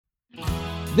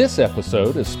This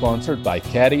episode is sponsored by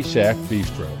Caddyshack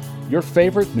Bistro, your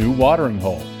favorite new watering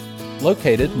hole.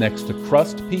 Located next to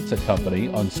Crust Pizza Company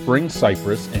on Spring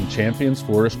Cypress and Champions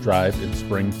Forest Drive in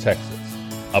Spring, Texas.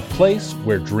 A place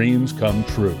where dreams come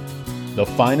true. The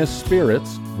finest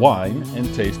spirits, wine,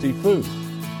 and tasty food.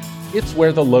 It's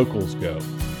where the locals go.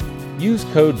 Use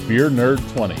code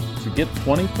BeerNerd20 to get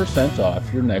 20%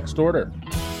 off your next order.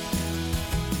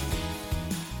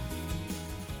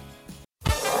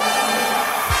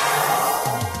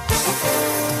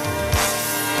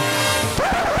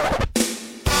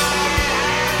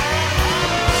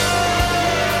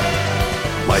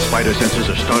 My spider senses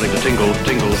are starting to tingle,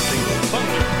 tingle, tingle.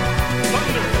 Thunder!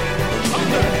 Thunder!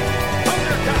 Thunder!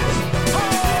 Thundercats!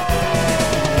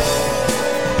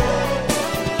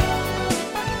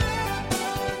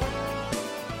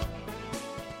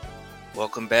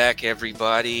 Welcome back,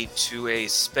 everybody, to a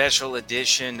special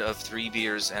edition of Three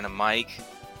Beers and a Mic.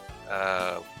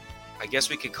 I guess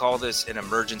we could call this an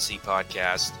emergency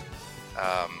podcast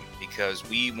because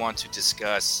we want to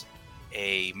discuss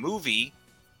a movie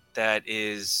that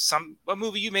is a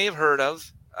movie you may have heard of.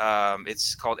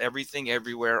 It's called Everything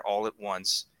Everywhere All at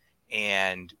Once,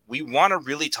 and we want to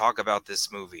really talk about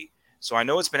this movie. So I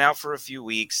know it's been out for a few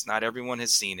weeks. Not everyone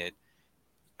has seen it.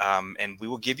 And we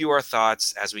will give you our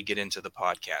thoughts as we get into the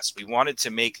podcast. We wanted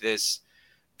to make this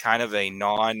kind of a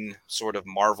non-sort of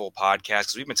Marvel podcast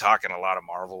because we've been talking a lot of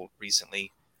Marvel recently.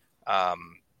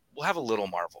 We'll have a little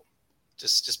Marvel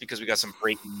just because we got some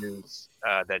breaking news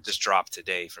that just dropped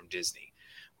today from Disney.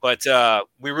 But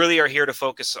we really are here to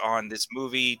focus on this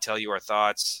movie, tell you our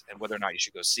thoughts, and whether or not you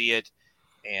should go see it.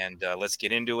 And let's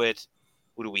get into it.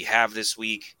 Who do we have this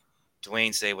week?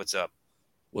 Dwayne, say what's up.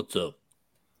 What's up?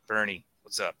 Bernie,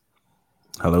 what's up?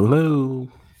 Hello, hello.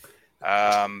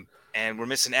 And we're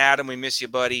missing Adam. We miss you,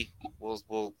 buddy.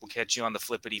 We'll catch you on the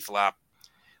flippity flop.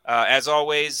 As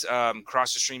always,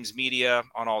 Cross the Streams Media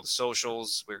on all the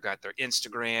socials. We've got their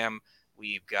Instagram.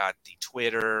 We've got the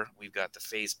Twitter. We've got the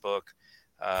Facebook.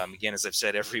 Again, as I've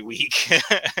said every week,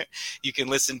 you can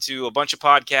listen to a bunch of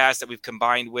podcasts that we've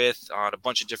combined with on a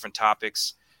bunch of different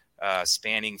topics,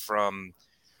 spanning from,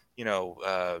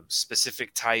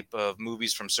 specific type of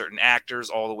movies from certain actors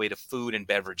all the way to food and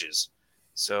beverages.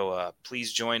 So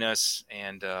please join us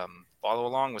and follow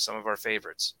along with some of our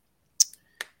favorites.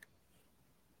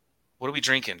 What are we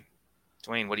drinking?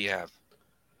 Dwayne, what do you have?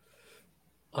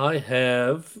 I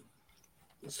have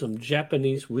some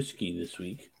Japanese whiskey this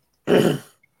week.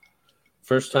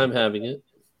 First time having it.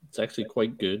 It's actually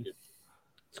quite good.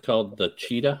 It's called the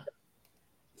Cheetah.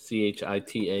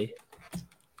 Chita.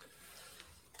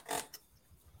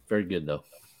 Very good, though.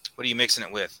 What are you mixing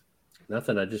it with?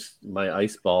 Nothing. My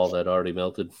ice ball that already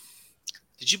melted.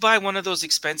 Did you buy one of those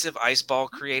expensive ice ball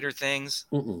creator things?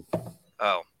 Mm-mm.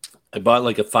 Oh. I bought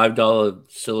like a $5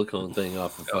 silicone thing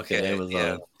off of fucking Amazon.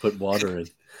 Yeah. Put water in.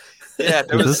 Yeah,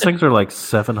 Those things are like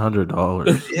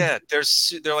 $700. Yeah,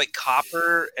 they're like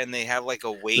copper, and they have like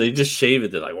a weight. They just shave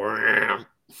it. They're like, wow.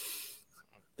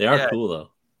 They are cool though.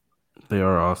 They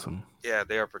are awesome. Yeah,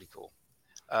 they are pretty cool.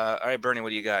 All right, Bernie, what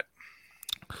do you got?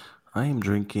 I am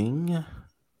drinking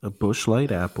a Busch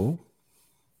Light apple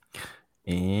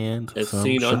and as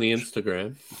seen on the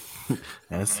Instagram.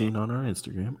 As seen on our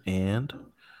Instagram, and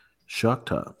Shock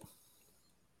Top.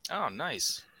 Oh,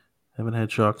 nice. Haven't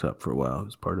had Shock Top for a while. It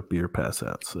was part of Beer Pass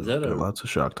Out, so got lots of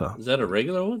Shock Top. Is that a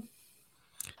regular one?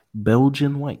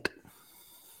 Belgian White.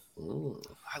 Ooh.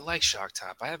 I like Shock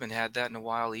Top. I haven't had that in a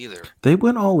while either. They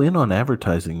went all in on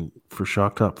advertising for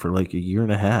Shock Top for like a year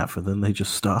and a half, and then they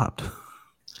just stopped.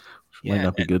 Which might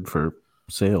not be good for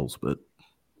sales, but...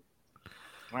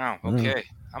 Wow, okay. Yeah.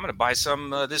 I'm going to buy some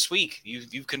this week.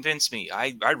 You've convinced me.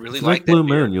 I really like that Blue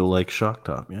beer. Moon, you'll like Shock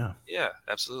Top, yeah. Yeah,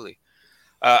 absolutely.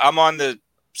 I'm on the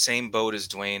same boat as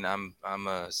Dwayne.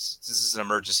 This is an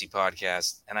emergency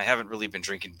podcast, and I haven't really been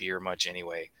drinking beer much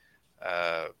anyway.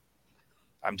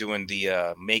 I'm doing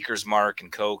the Maker's Mark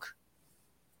and Coke.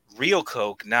 Real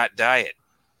Coke, not diet.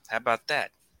 How about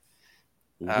that?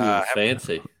 Ooh,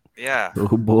 fancy. Yeah.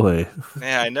 Oh, boy.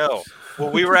 Yeah, I know. Well,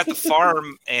 we were at the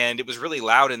farm, and it was really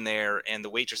loud in there, and the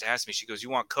waitress asked me, she goes, you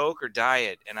want Coke or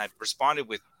diet? And I responded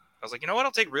I was like, you know what?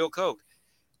 I'll take real Coke.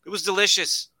 It was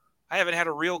delicious. I haven't had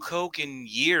a real Coke in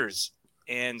years.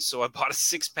 And so I bought a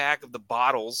 6-pack of the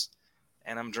bottles,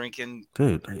 and I'm drinking.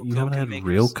 Dude, you haven't had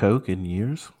real Coke in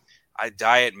years? I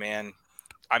diet, man.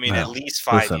 I mean, at least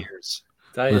 5 years.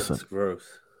 Diet's gross.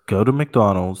 Go to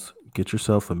McDonald's, get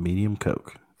yourself a medium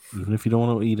Coke, even if you don't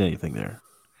want to eat anything there.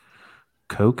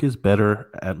 Coke is better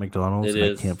at McDonald's,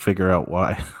 and I can't figure out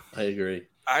why. I agree.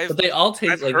 But they all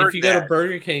taste like if you go to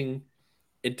Burger King,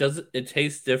 it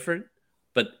tastes different,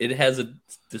 but it has a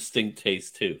distinct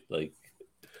taste too. Like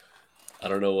I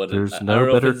don't know what There's I no don't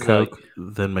know if better it's Coke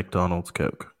like than McDonald's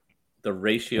Coke. the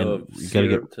ratio And of you gotta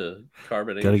get syrup to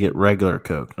carbonation. gotta get regular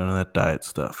Coke, none of that diet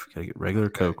stuff. You gotta get regular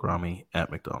Okay. Coke, Rami,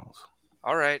 at McDonald's.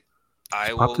 All right. I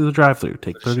Just pop will through the drive-through.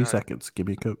 Take give it a 30 shot. seconds. Give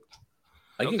me a Coke.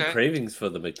 I get Okay. cravings for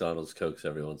the McDonald's Cokes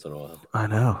every once in a while. I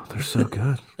know they're so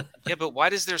good. Yeah, but why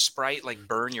does their Sprite like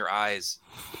burn your eyes?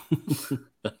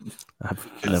 I've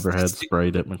never had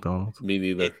Sprite at McDonald's. Me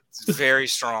neither. It's very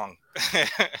strong.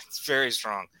 It's very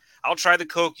strong. I'll try the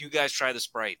Coke. You guys try the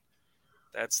Sprite.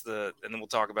 And then we'll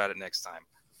talk about it next time.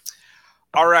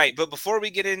 All right. But before we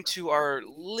get into our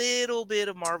little bit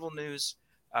of Marvel news,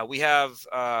 we have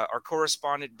our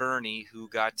correspondent, Bernie, who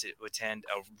got to attend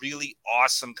a really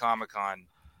awesome Comic-Con.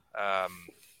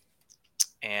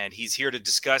 And he's here to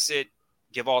discuss it,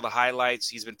 give all the highlights.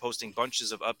 He's been posting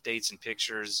bunches of updates and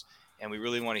pictures, and we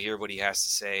really want to hear what he has to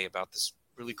say about this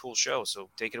really cool show. So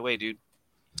take it away, dude.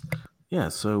 Yeah,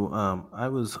 so I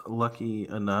was lucky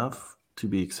enough to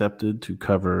be accepted to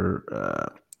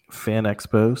cover Fan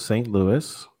Expo St.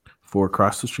 Louis for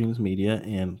Cross the Streams Media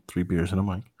and 3 Beers and a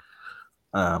Mic.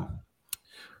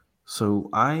 So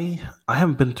I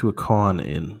haven't been to a con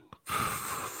in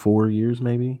 4 years,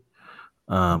 maybe.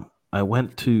 I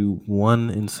went to one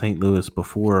in St. Louis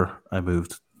before I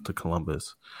moved to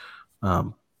Columbus.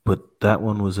 But that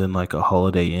one was in like a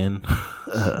Holiday Inn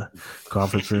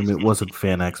conference room. It wasn't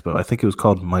Fan Expo. I think it was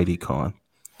called Mighty Con.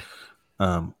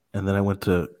 And then I went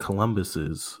to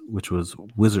Columbus's, which was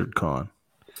Wizard Con,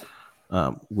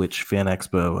 which Fan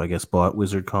Expo, I guess, bought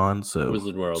Wizard Con. So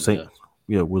Wizard World,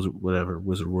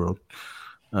 Wizard World.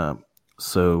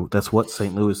 So that's what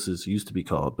St. Louis's used to be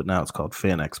called, but now it's called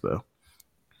Fan Expo.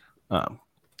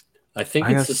 I think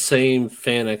it's the same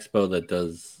Fan Expo that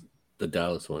does the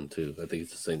Dallas one too. I think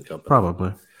it's the same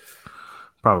company.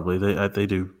 Probably they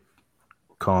do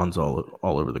cons all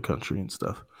over the country and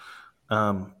stuff.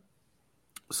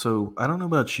 So I don't know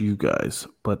about you guys,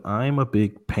 but I'm a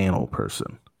big panel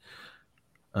person.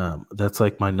 That's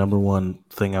like my number one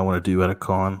thing I want to do at a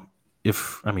con.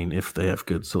 If they have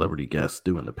good celebrity guests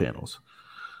doing the panels,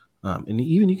 and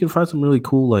even you can find some really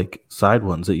cool like side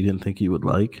ones that you didn't think you would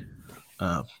like.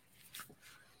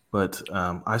 But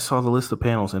I saw the list of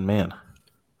panels, and man,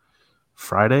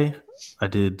 Friday I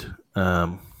did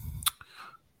Nolan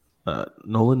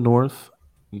North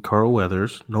and Carl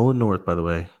Weathers. Nolan North, by the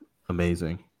way,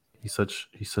 amazing. He's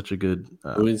such a good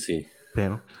Who is he?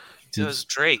 panel. He does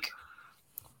Drake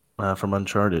From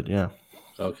Uncharted, yeah.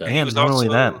 Okay. And not only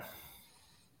that,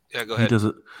 yeah, go ahead.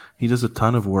 He does a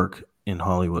ton of work in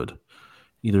Hollywood,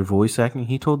 either voice acting.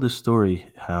 He told this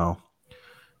story how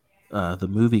the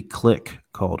movie Click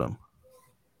called him,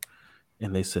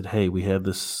 and they said, "Hey, we have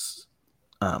this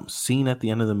scene at the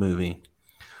end of the movie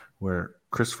where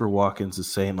Christopher Walken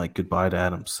is saying like goodbye to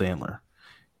Adam Sandler.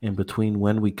 In between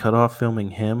when we cut off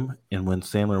filming him and when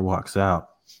Sandler walks out,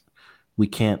 we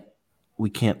can't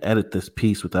edit this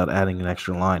piece without adding an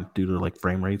extra line due to like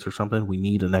frame rates or something. We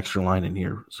need an extra line in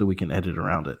here so we can edit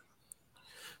around it."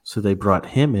 So they brought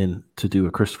him in to do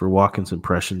a Christopher Walken's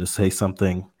impression to say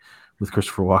something with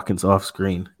Christopher Walken's off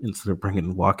screen instead of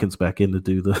bringing Walken's back in to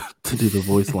do the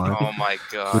voice line. Oh my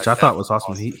god! Which I thought was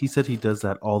awesome. He said he does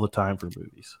that all the time for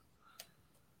movies.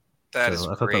 I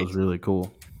thought that was really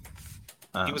cool.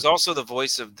 He was also the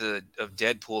voice of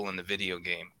Deadpool in the video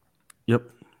game. Yep.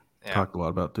 Yeah. Talked a lot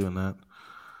about doing that.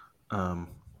 And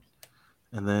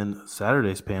then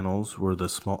Saturday's panels were the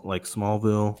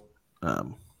Smallville.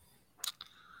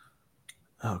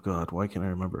 Oh God, why can't I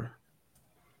remember?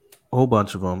 A whole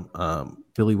bunch of them.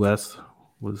 Billy West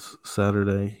was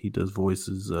Saturday. He does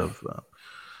voices of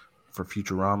for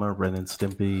Futurama, Ren and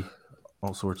Stimpy,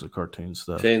 all sorts of cartoon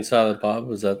stuff. Jay and Silent Bob,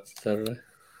 was that Saturday?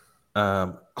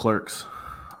 Clerks.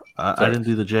 I didn't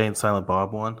do the Jay and Silent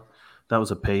Bob one. That was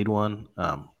a paid one.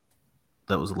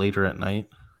 That was later at night.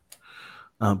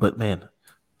 But man,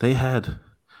 they had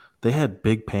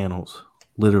big panels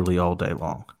literally all day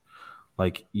long.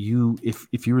 Like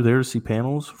if you were there to see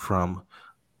panels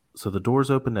so the doors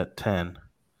opened at 10,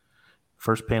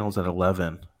 first panels at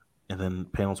 11, and then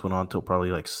panels went on till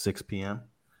probably like 6 p.m.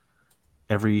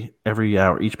 Every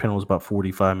hour, each panel was about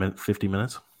 45 minutes, 50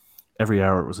 minutes. Every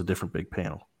hour it was a different big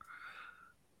panel.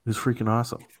 It was freaking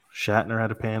awesome. Shatner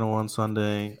had a panel on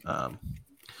Sunday.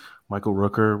 Michael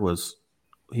Rooker was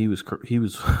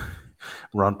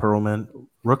Ron Perlman.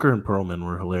 Rooker and Perlman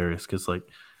were hilarious because like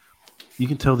you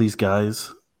can tell these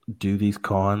guys do these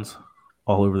cons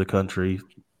all over the country,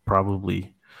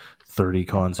 probably 30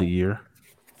 cons a year,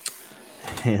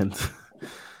 and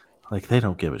like they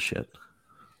don't give a shit.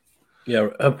 Yeah,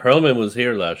 Perlman was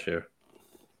here last year.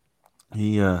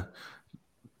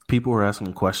 people were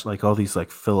asking questions, like all these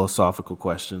like philosophical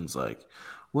questions, like,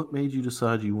 what made you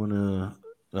decide you want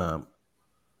to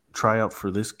try out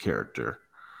for this character?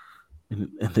 And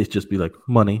they'd just be like,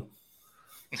 money.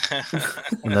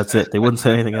 And that's it. They wouldn't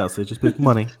say anything else. They'd just be like,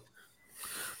 money.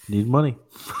 Need money.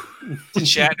 Did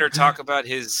Shatner talk about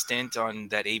his stint on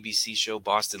that ABC show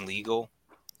Boston Legal?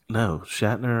 No,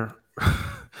 Shatner.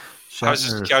 I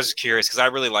was just curious because I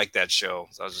really like that show.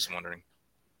 So I was just wondering.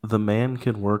 The man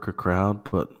can work a crowd,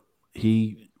 but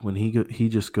he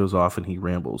just goes off and he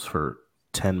rambles for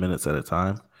 10 minutes at a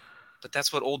time. But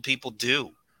that's what old people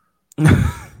do.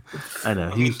 I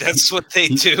know. That's what they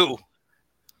do.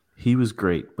 He was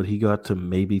great, but he got to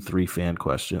maybe 3 fan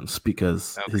questions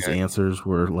because his answers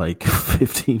were like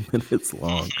 15 minutes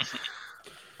long.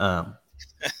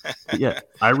 Yeah,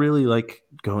 I really like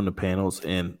going to panels,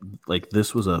 and like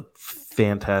this was a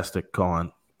fantastic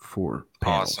con for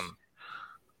panels. Awesome.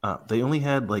 They only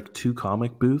had like 2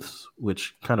 comic booths,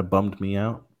 which kind of bummed me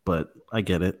out, but I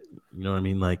get it. You know what I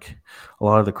mean? Like a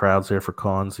lot of the crowds there for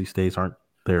cons these days aren't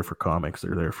there for comics.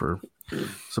 They're there for,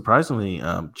 surprisingly,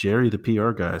 Jerry, the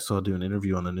PR guy, I saw do an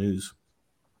interview on the news.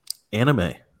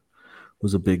 Anime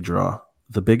was a big draw.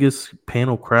 The biggest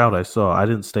panel crowd I saw, I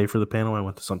didn't stay for the panel. I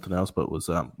went to something else, but it was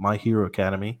My Hero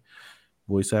Academy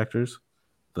voice actors,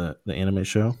 the anime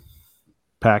show.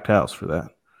 Packed house for that.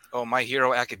 Oh, My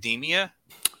Hero Academia?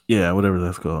 Yeah, whatever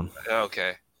that's called.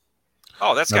 Okay.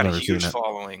 Oh, that's got a huge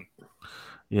following.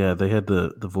 Yeah, they had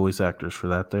the voice actors for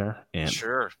that there. And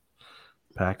sure.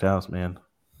 Packed house, man.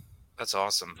 That's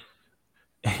awesome.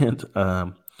 And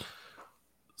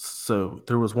so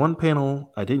there was one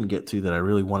panel I didn't get to that I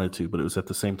really wanted to, but it was at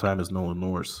the same time as Nolan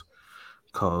North,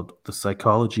 called The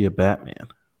Psychology of Batman,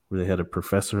 where they had a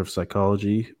professor of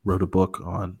psychology wrote a book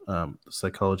on the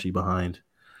psychology behind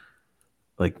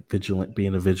like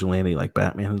being a vigilante like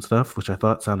Batman and stuff, which I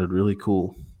thought sounded really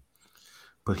cool.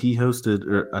 But he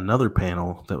hosted another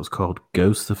panel that was called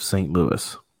Ghosts of St.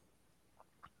 Louis.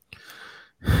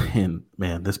 And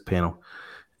man, this panel,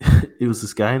 it was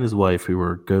this guy and his wife who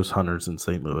were ghost hunters in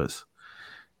St. Louis.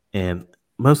 And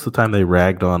most of the time they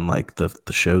ragged on like the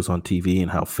shows on TV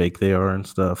and how fake they are and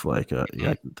stuff. Like,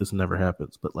 yeah, this never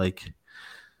happens. But like,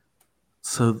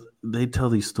 so they tell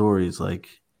these stories like,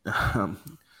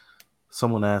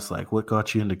 someone asked like, what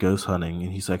got you into ghost hunting?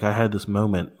 And he's like, I had this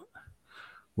moment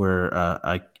where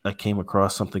I came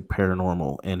across something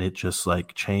paranormal and it just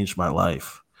like changed my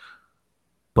life.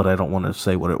 But I don't want to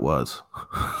say what it was.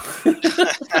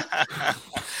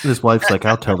 His wife's like,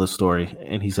 I'll tell this story.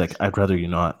 And he's like, I'd rather you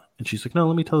not. And she's like, no,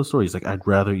 let me tell the story. He's like, I'd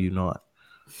rather you not.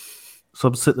 So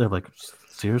I'm sitting there like,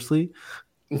 seriously?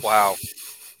 Wow.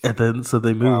 And then so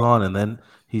they move on. And then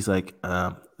he's like,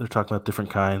 they're talking about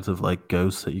different kinds of like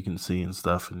ghosts that you can see and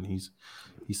stuff. And he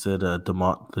said,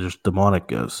 there's demonic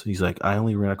ghosts. He's like, I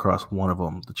only ran across one of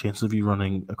them. The chances of you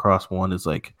running across one is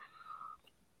like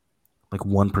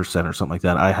 1% or something like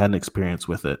that. I had an experience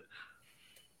with it,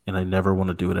 and I never want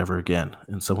to do it ever again.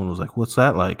 And someone was like, what's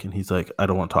that like? And he's like, I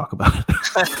don't want to talk about it.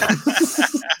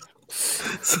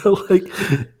 So like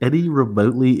any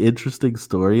remotely interesting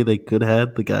story they could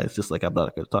have, the guy's just like, I'm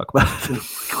not going to talk about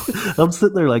it. I'm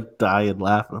sitting there like dying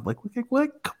laughing. I'm like,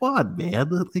 what? Come on, man.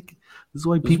 Like, this is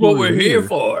why people what we're here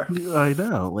for. I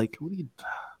know. Like, what do you...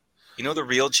 You know the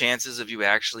real chances of you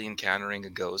actually encountering a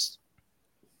ghost?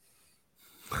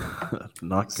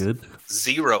 Not good.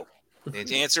 0.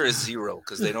 The answer is 0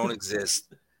 because they don't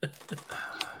exist.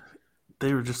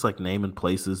 They were just like naming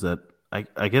places that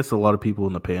I guess a lot of people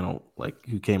in the panel, like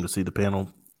who came to see the panel,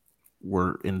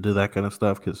 were into that kind of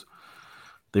stuff because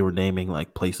they were naming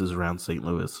like places around St.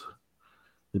 Louis.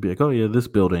 They'd be like, "Oh yeah, this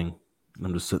building." And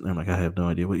I'm just sitting there like, I have no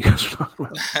idea what you guys are talking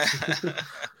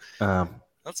about.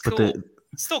 That's cool.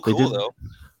 It's still cool though.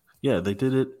 Yeah, they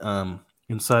did it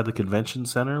inside the convention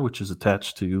center, which is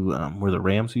attached to where the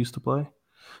Rams used to play.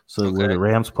 So where the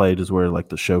Rams played is where like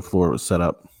the show floor was set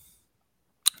up,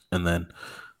 and then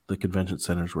the convention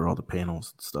centers where all the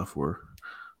panels and stuff were.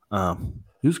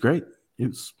 It was great. It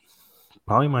was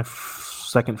probably my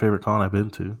second favorite con I've been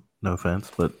to. No offense,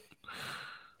 but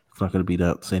it's not going to beat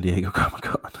out San Diego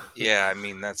Comic-Con. Yeah, I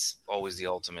mean that's always the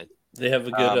ultimate. They have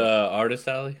a good artist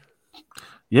alley.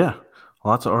 Yeah.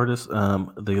 Lots of artists.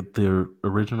 The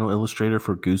original illustrator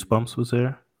for Goosebumps was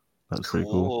there. That was pretty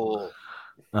cool.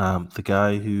 The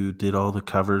guy who did all the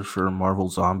covers for Marvel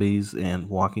Zombies and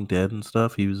Walking Dead and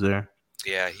stuff, he was there.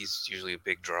 Yeah, he's usually a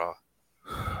big draw.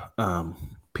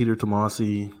 Peter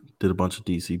Tomasi did a bunch of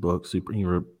DC books. He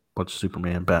wrote a bunch of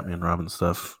Superman, Batman, Robin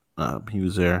stuff. He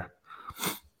was there.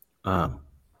 Yeah,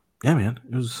 man,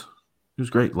 it was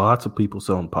great. Lots of people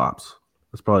selling pops.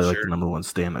 That's probably like the number one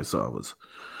stand I saw was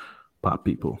pop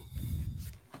people.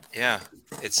 Yeah,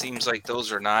 it seems like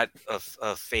those are not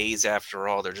a phase after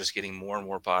all. They're just getting more and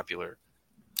more popular.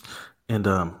 And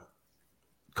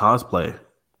cosplay,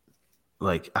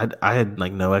 like I had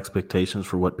like no expectations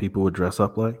for what people would dress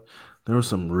up like. There was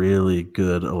some really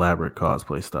good elaborate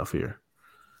cosplay stuff here.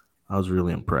 I was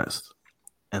really impressed.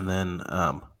 And then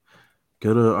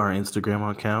go to our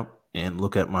Instagram account and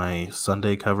look at my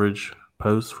Sunday coverage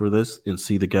post for this and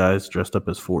see the guys dressed up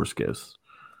as Force Ghosts,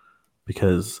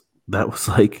 because that was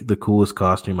like the coolest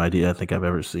costume idea I think I've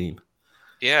ever seen.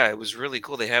 Yeah, it was really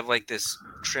cool. They have like this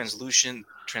translucent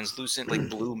like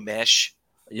blue mesh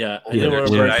Yeah, I over Yeah, didn't their want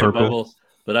to blue and burst your Jedi purple. bubble, robes.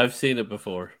 but I've seen it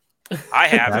before. I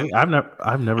Yeah, haven't. I've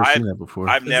never I've seen that before.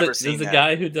 I've never seen There's a that.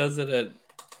 guy who does it at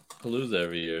Palooza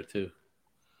every year too.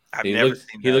 I've He never looks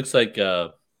seen he that. looks like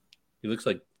he looks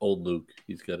like old Luke.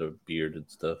 He's got a beard and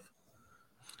stuff.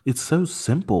 It's so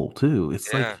simple too.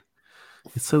 It's Yeah. like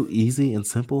it's so easy and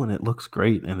simple, and it looks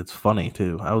great, and it's funny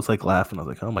too. I was like laughing. I was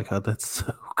like, "Oh my god, that's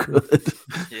so good,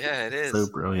 Yeah, it so is.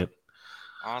 brilliant."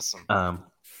 Awesome.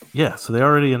 Yeah. So they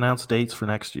already announced dates for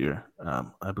next year.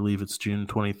 I believe it's June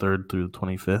 23rd through the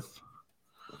 25th.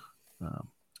 A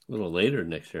little later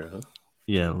next year, huh?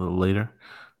 Yeah, a little later.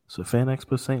 So Fan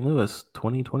Expo St. Louis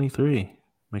 2023.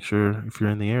 Make sure if you're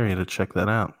in the area to check that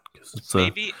out, because it's a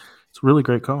Maybe really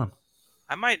great con.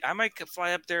 I might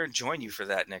fly up there and join you for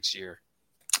that next year.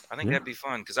 I think Yeah. that'd be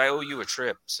fun because I owe you a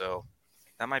trip, so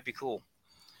that might be cool.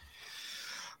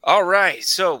 All right,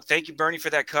 so thank you, Bernie, for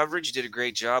that coverage. You did a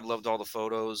great job. Loved all the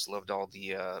photos. Loved all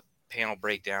the panel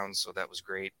breakdowns. So that was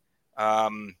great.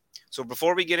 So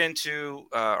before we get into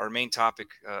our main topic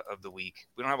of the week,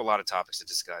 we don't have a lot of topics to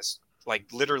discuss. Like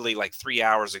literally, like 3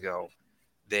 hours ago,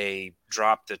 they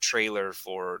dropped the trailer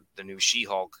for the new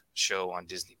She-Hulk show on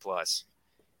Disney Plus,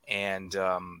 and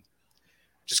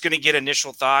just going to get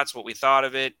initial thoughts, what we thought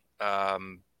of it,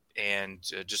 and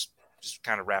just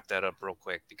kind of wrap that up real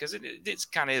quick because it's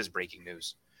kind of is breaking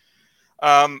news.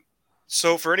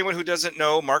 So for anyone who doesn't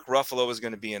know, Mark Ruffalo is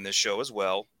going to be in this show as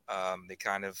well. They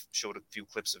kind of showed a few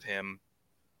clips of him,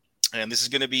 and this is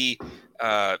going to be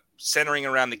centering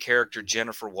around the character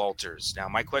Jennifer Walters. Now,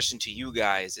 my question to you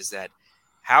guys is that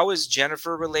how is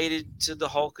Jennifer related to the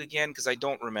Hulk again? Because I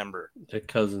don't remember. They're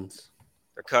cousins.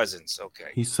 They're cousins.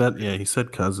 Okay. He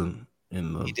said cousin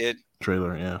in He the did?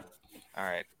 trailer. Yeah. All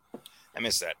right. I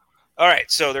missed that. All right.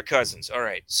 So they're cousins. All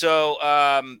right. So,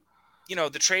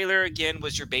 the trailer again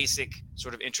was your basic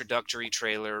sort of introductory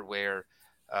trailer where,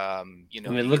 And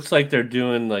it looks like they're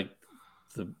doing like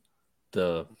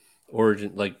the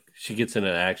origin, like she gets in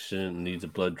an accident and needs a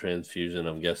blood transfusion.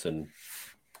 I'm guessing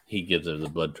he gives her the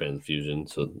blood transfusion,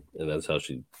 and that's how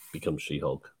she becomes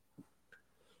She-Hulk.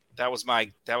 that was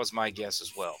my guess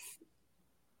as well.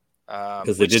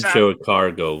 Because they did show a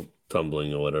car go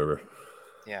tumbling or whatever.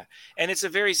 Yeah, and it's a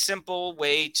very simple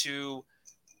way to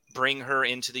bring her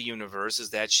into the universe is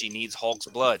that she needs Hulk's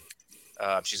blood.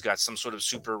 She's got some sort of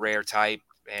super rare type,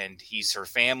 and he's her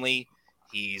family.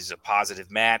 He's a positive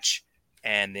match,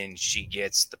 and then she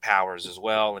gets the powers as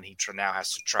well, and he now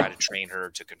has to try to train her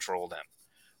to control them.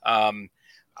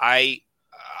 I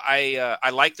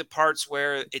like the parts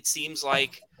where it seems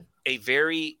like a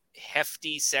very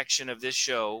hefty section of this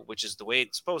show, which is the way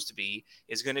it's supposed to be,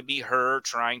 is going to be her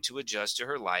trying to adjust to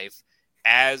her life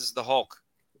as the Hulk.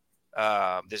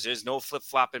 There's no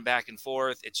flip-flopping back and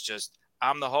forth. It's just,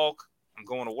 I'm the Hulk. I'm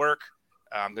going to work.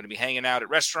 I'm going to be hanging out at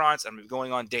restaurants. I'm going to be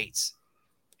going on dates.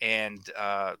 And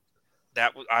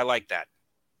I like that.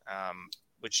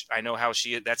 Which I know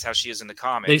that's how she is in the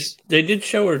comics. They did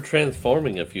show her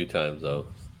transforming a few times though.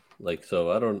 Like,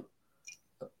 so I don't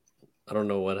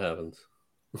know what happens.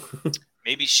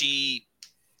 Maybe she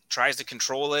tries to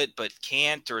control it but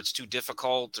can't, or it's too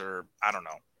difficult, or I don't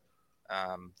know.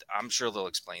 I'm sure they'll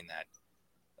explain that.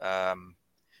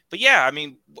 But yeah, I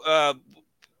mean, the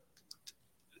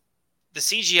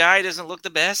CGI doesn't look the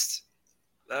best.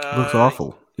 It looks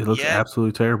awful. It looks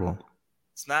absolutely terrible.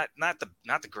 It's not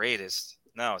the greatest.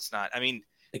 No, it's not. I mean,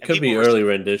 it could be early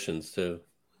renditions too.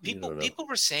 People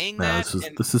were saying that. No,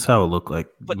 this is how it looked like.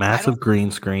 Massive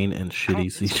green screen and shitty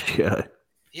CGI. So.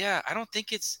 Yeah, I don't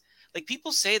think it's like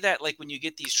people say that like when you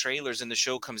get these trailers and the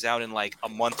show comes out in like a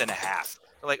month and a half.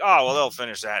 They're like, oh well, they'll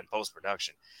finish that in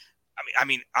post-production. I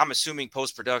mean, I'm assuming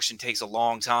post-production takes a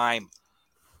long time.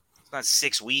 It's not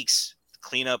 6 weeks to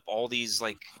clean up all these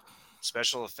like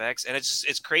special effects, and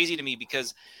it's crazy to me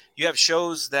because you have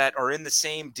shows that are in the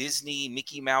same Disney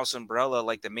Mickey Mouse umbrella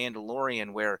like The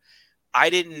Mandalorian, where I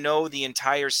didn't know the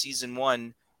entire season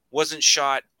 1 wasn't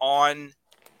shot on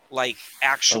like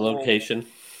actual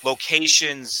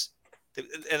locations.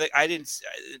 I didn't.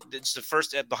 It's the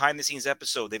first behind the scenes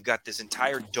episode. They've got this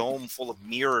entire dome full of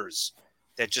mirrors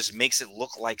that just makes it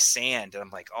look like sand. And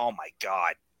I'm like, oh my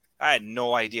God, I had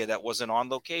no idea that wasn't on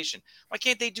location. Why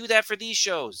can't they do that for these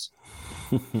shows?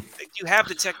 Like, you have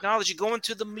the technology. Go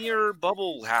into the mirror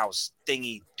bubble house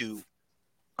thingy. Do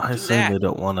assume that. they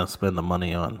don't want to spend the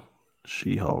money on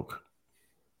She-Hulk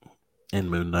and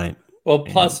Moon Knight. Well,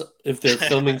 plus, if they're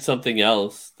filming something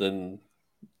else, then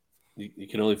you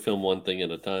can only film one thing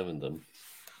at a time in them.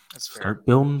 That's fair. Start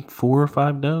building 4 or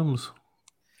 5 domes.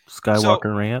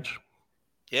 Skywalker Ranch.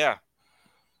 Yeah.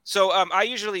 So I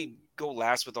usually go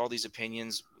last with all these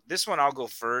opinions. This one I'll go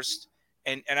first.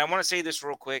 And I want to say this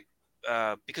real quick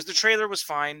because the trailer was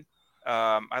fine.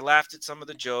 I laughed at some of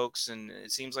the jokes, and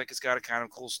it seems like it's got a kind of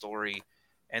cool story,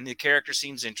 and the character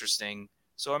seems interesting.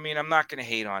 So, I mean, I'm not going to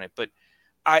hate on it, but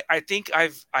I think I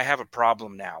have a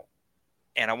problem now,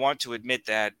 and I want to admit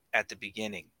that at the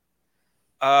beginning.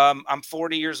 I'm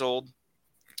 40 years old,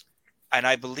 and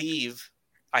I believe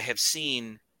I have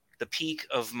seen the peak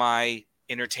of my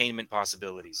entertainment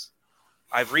possibilities.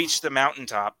 I've reached the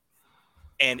mountaintop,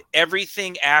 and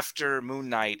everything after Moon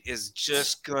Knight is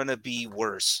just gonna be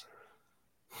worse.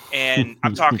 And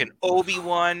I'm talking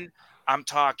Obi-Wan, I'm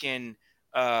talking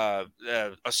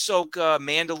Ahsoka,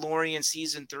 Mandalorian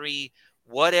season 3,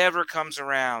 whatever comes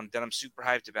around that I'm super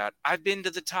hyped about. I've been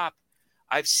to the top.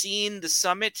 I've seen the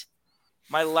summit.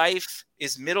 My life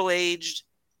is middle-aged,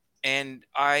 and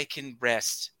I can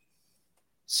rest.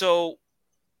 So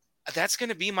that's going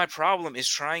to be my problem, is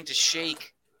trying to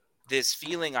shake this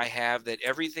feeling I have that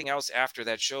everything else after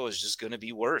that show is just going to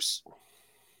be worse.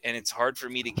 And it's hard for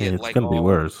me to get It's going to be all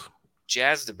worse.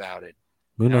 jazzed about it.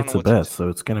 Moon Knight's the best, so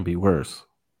it's going to be worse.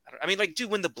 I mean, like, dude,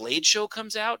 when the Blade show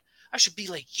comes out, I should be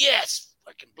like, yes,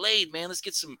 fucking Blade, man. Let's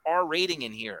get some R rating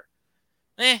in here.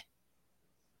 I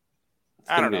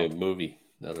don't know. It's going to be a movie,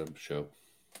 not a show.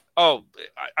 Oh,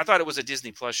 I thought it was a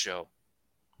Disney Plus show.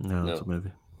 No, it's a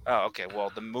movie. Oh, okay.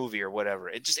 Well, the movie or whatever.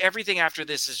 It just, everything after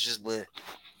this is just bleh.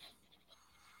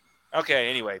 Okay,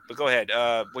 anyway, but go ahead.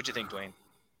 What'd you think, Dwayne?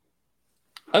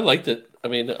 I liked it. I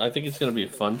mean, I think it's going to be a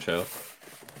fun show.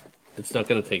 It's not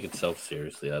going to take itself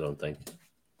seriously, I don't think.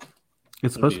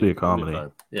 It's supposed to be a comedy.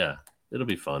 Yeah, it'll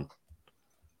be fun.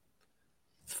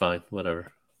 It's fine,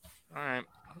 whatever. All right.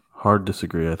 Hard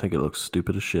disagree. I think it looks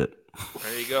stupid as shit.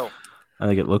 There you go. I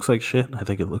think it looks like shit. I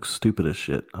think it looks stupid as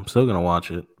shit. I'm still going to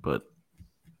watch it, but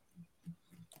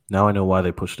now I know why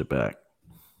they pushed it back.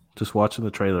 Just watching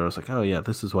the trailer, I was like, oh yeah,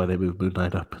 this is why they moved Moon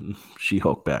Knight up and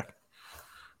She-Hulk back.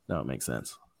 Now it makes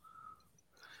sense.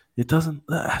 It doesn't,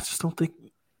 I just don't think,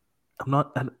 I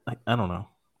don't know.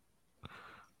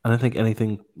 I don't think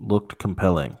anything looked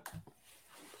compelling.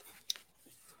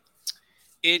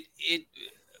 It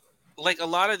like a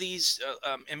lot of these,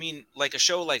 I mean, like a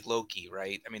show like Loki,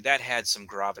 right? I mean, that had some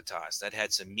gravitas, that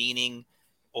had some meaning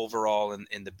overall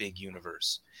in the big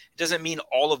universe. It doesn't mean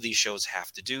all of these shows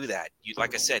have to do that. You,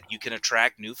 like I said, you can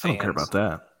attract new fans. I don't care about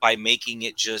that. By making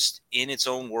it just in its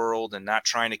own world and not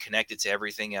trying to connect it to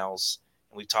everything else.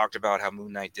 And we talked about how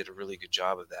Moon Knight did a really good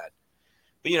job of that.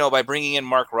 But, you know, by bringing in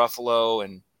Mark Ruffalo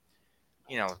and,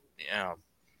 you know,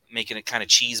 making it kind of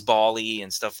cheeseball-y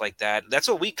and stuff like that. That's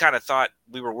what we kind of thought.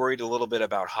 We were worried a little bit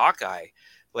about Hawkeye,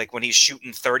 like when he's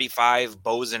shooting 35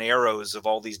 bows and arrows of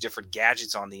all these different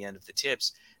gadgets on the end of the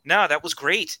tips. No, that was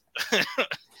great.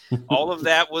 All of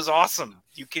that was awesome.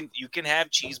 You can have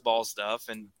cheeseball stuff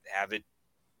and have it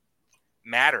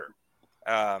matter.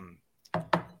 I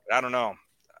don't know.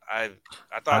 I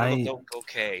thought it looked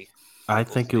okay. I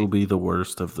think it will be the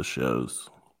worst of the shows.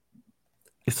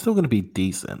 It's still going to be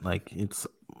decent. Like it's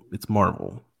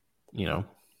Marvel, you know.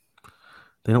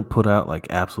 They don't put out like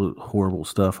absolute horrible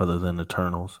stuff other than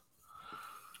Eternals.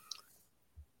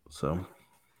 So,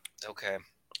 okay.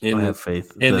 I have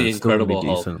faith. In the Incredible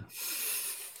Hulk. Decent.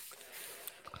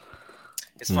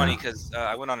 It's funny because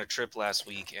I went on a trip last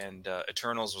week and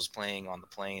Eternals was playing on the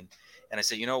plane, and I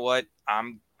said, you know what?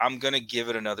 I'm gonna give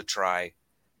it another try.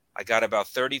 I got about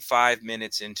 35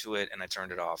 minutes into it and I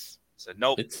turned it off. Said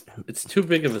nope. It's too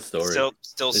big of a story. Still it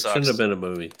sucks. Shouldn't have been a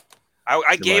movie.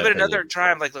 I gave it another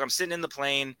try. I'm like, look, I'm sitting in the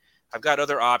plane. I've got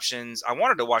other options. I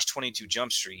wanted to watch 22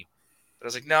 Jump Street, but I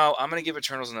was like, no, I'm gonna give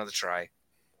Eternals another try.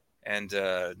 And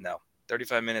no,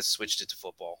 35 minutes, switched it to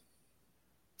football.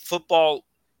 Football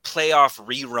playoff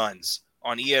reruns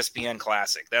on ESPN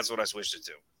Classic. That's what I switched it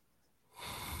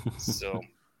to. So,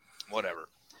 whatever.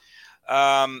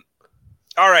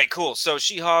 All right, cool. So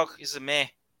She-Hulk is a meh.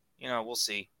 You know, we'll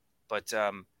see. But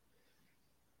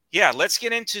yeah, let's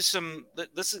get into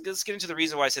let's get into the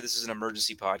reason why I said this is an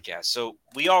emergency podcast. So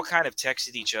we all kind of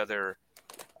texted each other.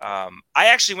 I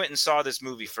actually went and saw this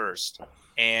movie first,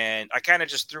 and I kind of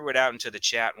just threw it out into the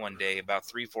chat one day about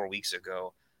 3-4 weeks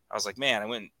ago. I was like, man, I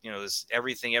went, this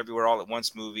Everything Everywhere All at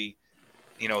Once movie,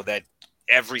 that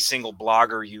every single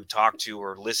blogger you talk to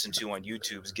or listen to on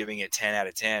YouTube is giving it 10 out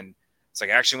of 10. It's like,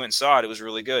 I actually went and saw it. It was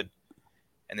really good.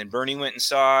 And then Bernie went and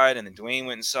saw it, and then Dwayne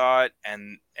went and saw it,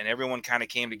 and everyone kind of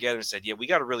came together and said, yeah, we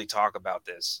got to really talk about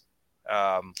this.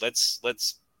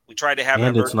 We tried to have an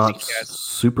And it's emergency not cast.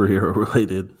 superhero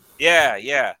related.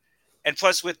 Yeah. And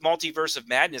plus with Multiverse of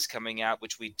Madness coming out,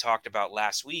 which we talked about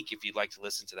last week, if you'd like to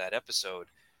listen to that episode,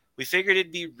 we figured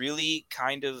it'd be really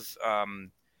kind of,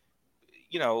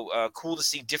 cool to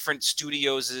see different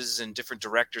studios' and different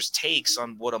directors' takes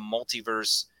on what a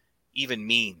multiverse even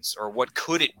means, or what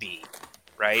could it be,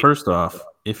 right? First off,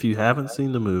 if you haven't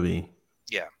seen the movie,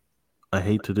 Yeah. I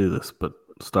hate to do this, but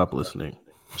stop listening.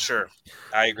 Sure.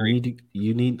 I agree.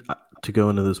 You need to go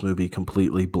into this movie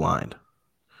completely blind.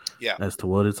 Yeah. As to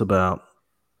what it's about,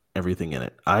 everything in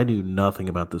it. I knew nothing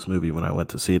about this movie when I went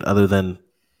to see it, other than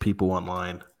people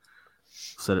online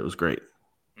said it was great.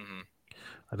 Mm-hmm.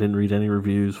 I didn't read any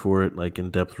reviews for it, like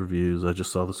in-depth reviews. I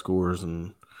just saw the scores and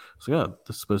I was like, oh,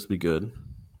 this is supposed to be good.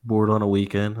 Bored on a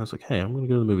weekend. I was like, hey, I'm going to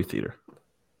go to the movie theater.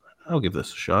 I'll give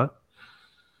this a shot.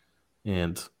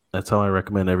 And that's how I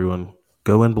recommend everyone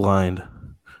go in blind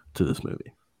to this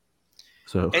movie.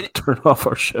 So turn off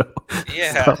our show.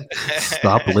 Yeah.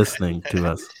 Stop listening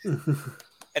to us.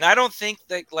 And I don't think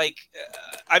that,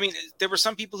 there were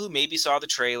some people who maybe saw the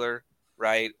trailer,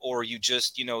 right? Or you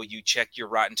just, you check your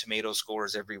Rotten Tomato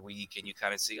scores every week and you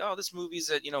kind of see, oh, this movie's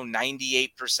at,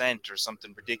 98% or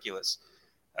something ridiculous.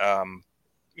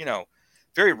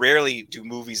 Very rarely do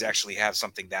movies actually have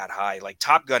something that high. Like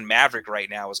Top Gun Maverick right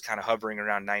now is kind of hovering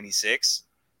around 96,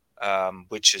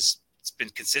 which it's been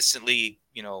consistently,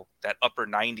 that upper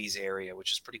 90s area,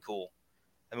 which is pretty cool.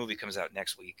 That movie comes out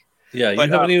next week. Yeah, you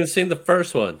haven't even seen the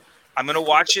first one. I'm gonna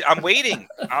watch it. I'm waiting.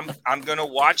 I'm gonna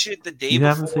watch it the day before. You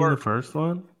haven't seen the first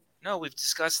one? No, we've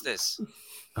discussed this.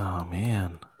 Oh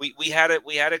man. We had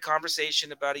a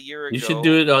conversation about a year ago. You should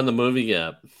do it on the movie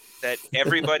app. That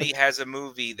everybody has a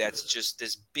movie that's just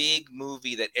this big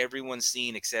movie that everyone's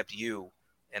seen except you.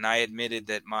 And I admitted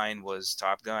that mine was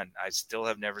Top Gun. I still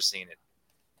have never seen it.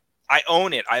 I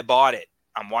own it. I bought it.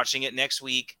 I'm watching it next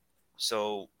week,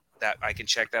 so that I can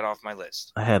check that off my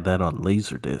list. I had that on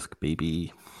Laserdisc,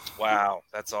 baby. Wow,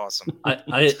 that's awesome.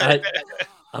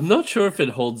 I'm not sure if it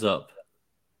holds up.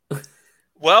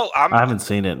 Well, I haven't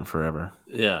seen it in forever.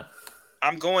 Yeah.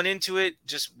 I'm going into it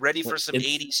just ready for some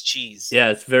 80s cheese.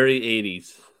 Yeah, it's very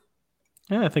 80s.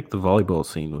 Yeah, I think the volleyball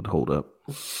scene would hold up.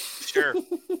 Sure.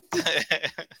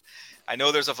 I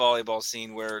know there's a volleyball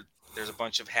scene where there's a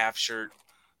bunch of half-shirt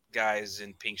guys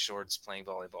in pink shorts playing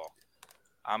volleyball.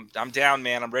 I'm down,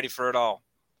 man. I'm ready for it all.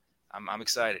 I'm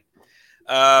excited.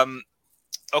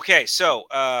 Okay, so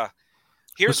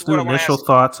here's Let's do what I want to initial ask.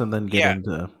 thoughts and then get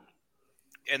into...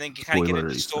 And then kind of get into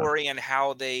the spoilery story and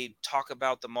how they talk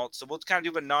about the So we'll kind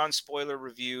of do a non-spoiler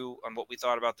review on what we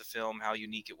thought about the film, how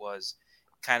unique it was,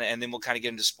 and then we'll kind of get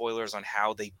into spoilers on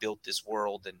how they built this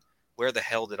world and where the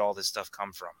hell did all this stuff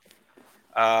come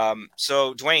from.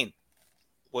 So Dwayne,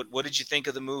 what did you think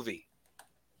of the movie?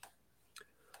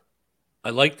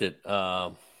 I liked it.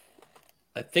 I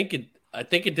think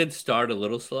it did start a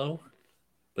little slow,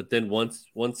 but then once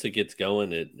it gets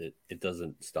going, it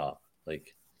doesn't stop.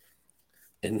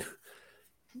 And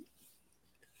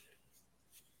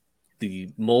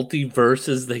the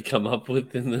multiverses they come up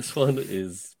with in this one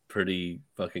is pretty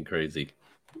fucking crazy.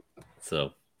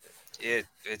 So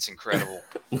it's incredible.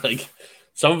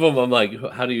 Some of them, I'm like,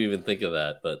 how do you even think of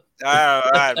that? But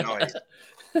I have no idea.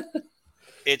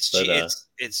 It's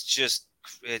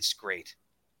great.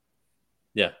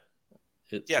 Yeah,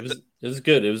 it was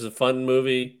good. It was a fun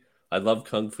movie. I love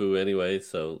kung fu anyway,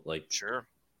 so sure.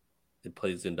 It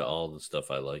plays into all the stuff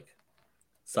I like.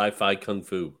 Sci-fi kung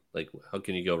fu. How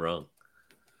can you go wrong?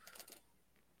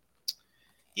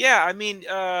 Yeah, I mean,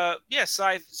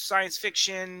 science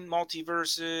fiction,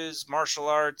 multiverses, martial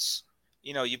arts.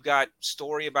 You've got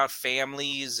story about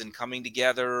families and coming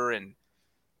together and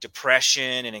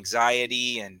depression and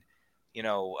anxiety. And,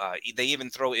 they even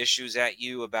throw issues at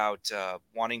you about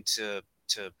wanting to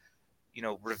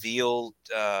reveal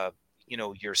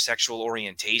your sexual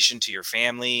orientation to your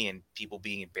family and people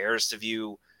being embarrassed of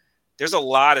you. There's a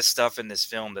lot of stuff in this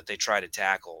film that they try to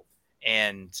tackle,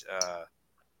 and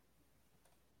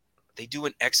they do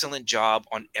an excellent job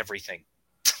on everything.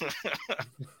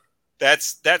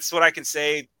 That's what I can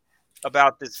say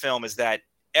about this film, is that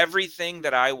everything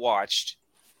that I watched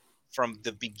from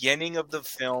the beginning of the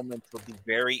film until the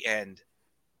very end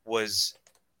was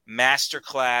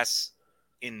masterclass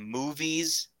in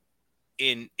movies,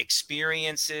 in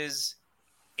experiences,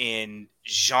 in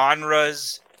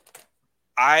genres,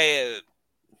 I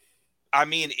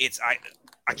mean,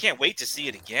 I can't wait to see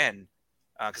it again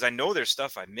because I know there's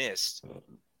stuff I missed.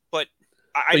 But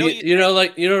I But know you know,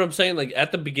 like you know what I'm saying. Like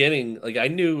at the beginning, like I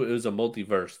knew it was a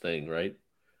multiverse thing, right?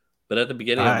 But at the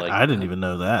beginning, I'm like, I didn't even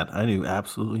know that. I knew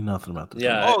absolutely nothing about this movie.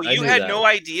 yeah, Oh, I you knew had that. no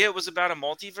idea it was about a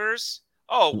multiverse?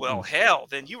 Oh, well, Mm-mm. hell,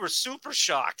 then you were super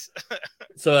shocked.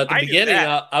 So at the I knew beginning,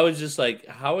 that. I was just like,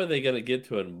 how are they going to get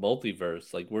to a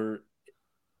multiverse? Like we're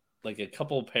like a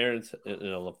couple of parents in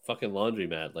a fucking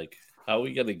laundromat. Like how are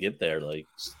we going to get there? Like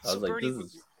I So, was like, Bernie, this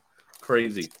is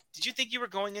crazy. did you think you were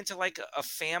going into like a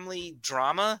family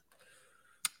drama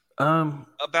Um,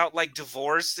 about like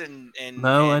divorce and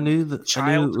no, and I knew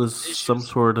child it was some issues?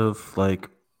 sort of like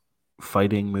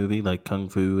fighting movie, like kung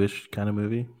fu ish kind of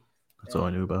movie. That's all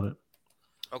I Mm, knew about it.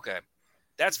 okay,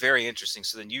 that's very interesting.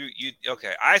 So then you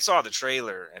okay? I saw the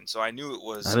trailer, and so I knew it I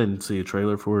was didn't see a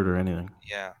trailer for it or anything.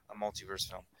 a multiverse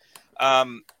film.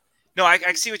 Um, no, I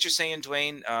see what you're saying,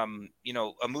 Dwayne. You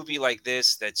know, a movie like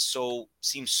this that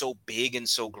seems so big and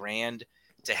so grand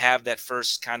to have that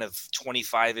first kind of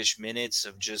 25-ish minutes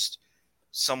of just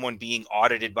someone being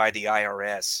audited by the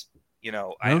IRS. You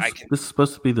know, No, I can. this is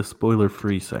supposed to be the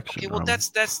spoiler-free section, Okay, well, Rami.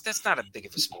 that's not a big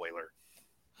of a spoiler.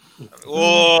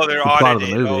 Oh, they're It's the plot of the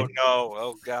audited. Oh movie. no.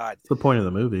 Oh God. It's the point of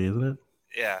the movie, isn't it?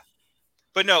 Yeah.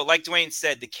 But no, like Dwayne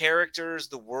said, the characters,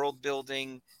 the world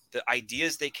building, the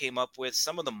ideas they came up with,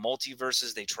 some of the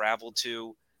multiverses they traveled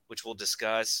to, which we'll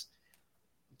discuss,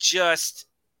 just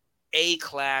A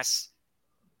class,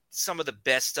 some of the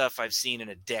best stuff I've seen in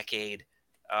a decade.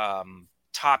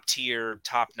 Top tier,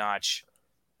 top notch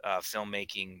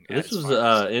filmmaking at This its was finest.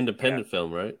 Yeah, independent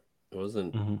film, right? It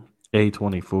wasn't. Mm-hmm.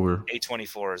 A24.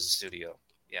 A24 is the studio.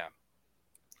 Yeah,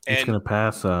 It's and gonna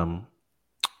pass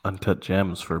Uncut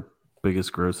Gems for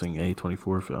biggest grossing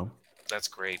A24 film. that's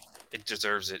great. It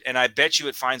deserves it, and I bet you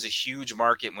it finds a huge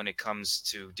market when it comes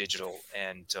to digital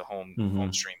and to home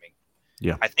Mm-hmm. streaming.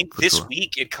 Yeah, I think for this sure.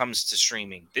 week it comes to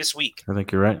streaming. This week, I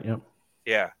think you're right. Yep.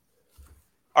 yeah.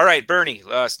 All right, Bernie,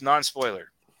 non-spoiler.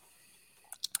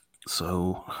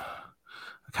 So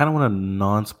I kind of want to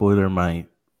non-spoiler my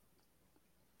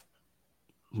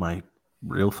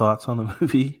real thoughts on the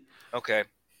movie, Okay,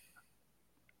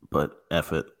 but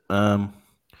F it.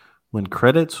 When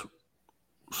credits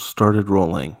started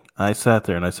rolling, I sat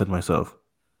there and I said to myself,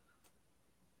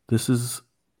 this is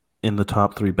in the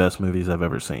top 3 best movies I've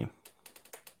ever seen.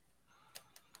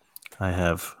 I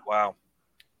have wow.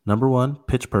 number 1,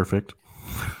 Pitch Perfect.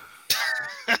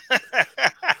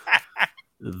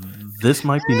 This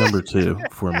might be number 2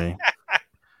 for me.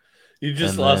 You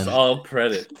just And lost then- all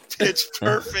credit. Pitch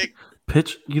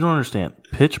Perfect. You don't understand.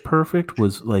 Pitch Perfect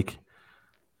was like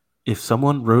if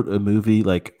someone wrote a movie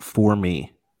like for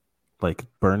me, like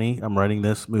Bernie, I'm writing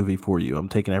this movie for you. I'm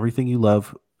taking everything you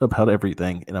love about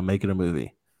everything and I'm making a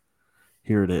movie.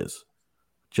 Here it is.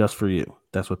 Just for you.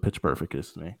 That's what Pitch Perfect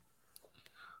is to me.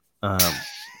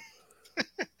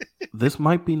 This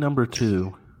might be number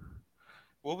 2.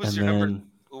 What was And your number? then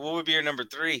What would be your number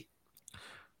 3?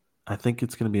 I think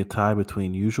it's going to be a tie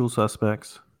between Usual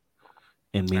Suspects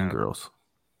and Mean Uh, Girls.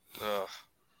 Ugh.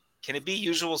 Can it be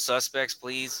Usual Suspects,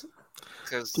 please?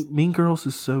 Because Dude, Mean Girls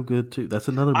is so good too. That's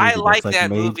another movie I like that's like that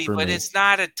made movie, for but me. it's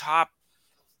not a top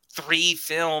 3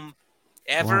 film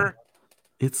ever.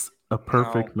 It's a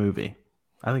perfect movie.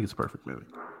 I think it's a perfect movie.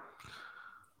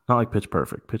 Not like Pitch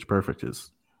Perfect. Pitch Perfect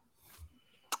is.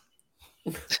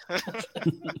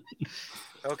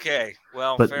 Okay,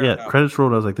 well, But fair yeah, enough. credits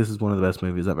rolled. I was like, this is one of the best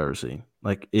movies I've ever seen.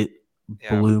 Like it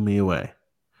Yeah. blew me away.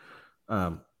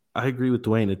 I agree with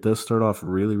Dwayne. It does start off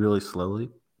really, really slowly,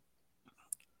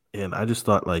 and I just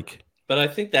thought like, But I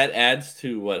think that adds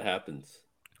to what happens.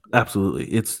 absolutely,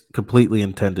 it's completely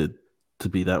intended to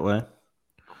be that way.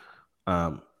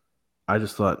 I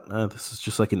just thought this is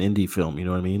just like an indie film. You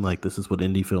know what I mean? Like this is what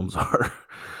indie films are.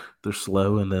 They're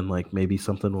slow, and then like maybe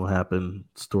something will happen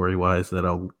story wise that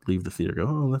I'll leave the theater. Go,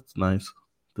 oh, that's nice.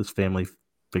 This family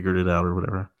figured it out or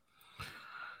whatever.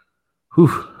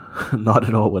 Whew, not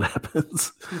at all what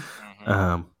happens.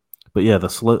 Mhm. But yeah, the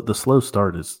slow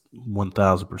start is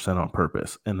 1,000% on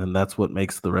purpose, and then that's what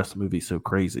makes the rest of the movie so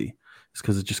crazy. It's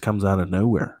because it just comes out of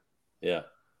nowhere. Yeah,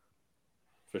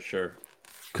 for sure.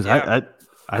 Because Yeah.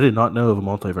 I did not know of a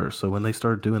multiverse, so when they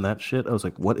started doing that shit, I was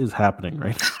like, "What is happening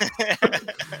right now?"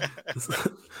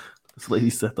 This lady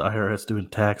set the IRS doing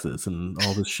taxes, and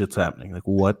all this shit's happening. Like,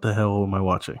 what the hell am I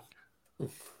watching?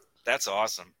 That's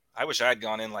awesome. I wish I had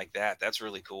gone in like that. That's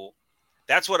really cool.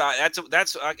 That's what I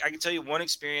can tell you one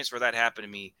experience where that happened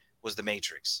to me was The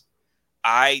Matrix.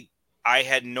 I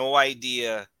had no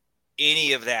idea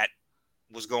any of that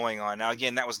was going on. Now,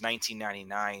 again, that was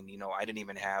 1999. I didn't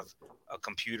even have a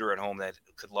computer at home that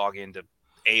could log into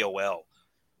AOL,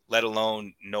 let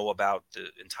alone know about the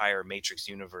entire Matrix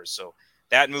universe. So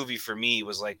that movie for me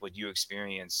was like what you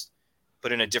experienced,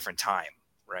 but in a different time,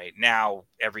 right? Now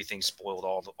everything's spoiled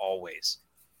always.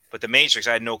 But the Matrix,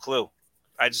 I had no clue.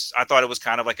 I thought it was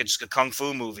kind of like just a kung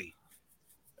fu movie,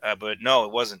 but no,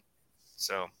 it wasn't.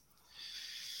 So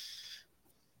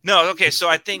no, okay. So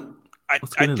I think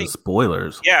Let's get into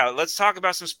spoilers. Yeah, let's talk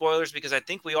about some spoilers because I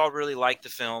think we all really like the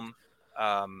film.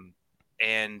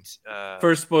 And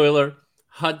First spoiler: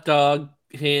 hot dog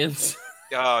hands.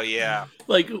 oh yeah,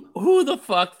 Like, who the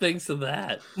fuck thinks of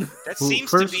that? that Well, seems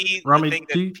first, to be Rami, the thing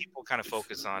that people kind of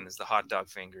focus on is the hot dog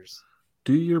fingers.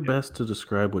 do your best to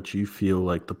describe what you feel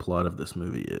like the plot of this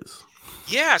movie is.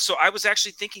 Yeah, so I was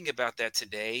actually thinking about that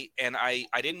today, and I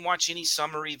didn't watch any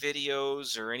summary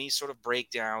videos or any sort of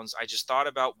breakdowns. I just thought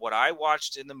about what I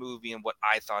watched in the movie and what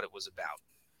I thought it was about.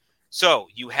 So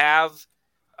you have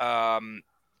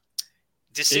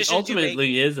decisions It ultimately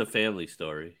you make. is a family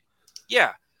story.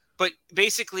 Yeah, but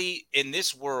basically in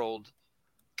this world,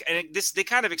 and they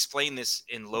kind of explain this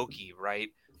in Loki, right?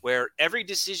 Where every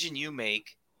decision you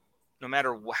make, no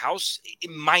matter how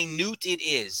minute it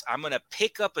is, I'm going to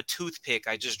pick up a toothpick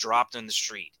I just dropped on the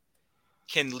street,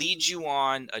 can lead you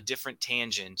on a different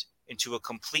tangent into a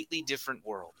completely different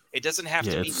world. It doesn't have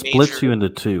to be it splits major. you into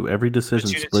two. Every decision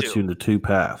splits you two. into two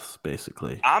paths,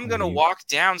 basically. I'm going to walk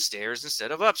downstairs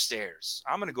instead of upstairs.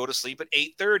 I'm going to go to sleep at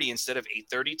 8:30 instead of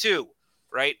 8:32,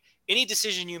 right? Any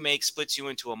decision you make splits you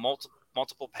into a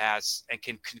multiple paths and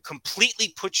can completely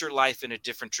put your life in a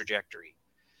different trajectory.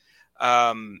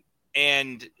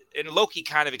 And Loki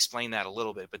kind of explained that a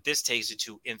little bit, but this takes it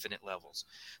to infinite levels.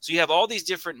 So you have all these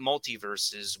different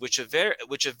multiverses, which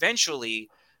eventually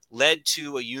led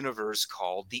to a universe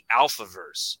called the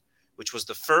Alphaverse, which was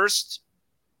the first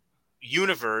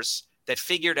universe that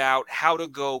figured out how to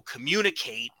go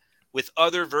communicate with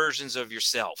other versions of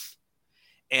yourself.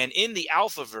 And in the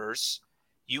Alphaverse,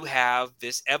 you have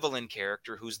this Evelyn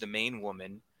character who's the main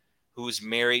woman, who's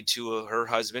married to her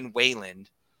husband, Wayland,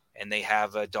 and they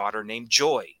have a daughter named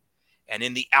Joy. And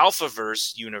in the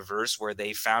Alphaverse universe, where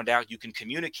they found out you can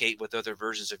communicate with other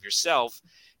versions of yourself,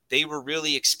 they were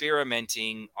really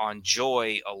experimenting on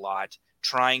Joy a lot,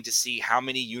 trying to see how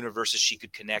many universes she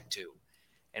could connect to.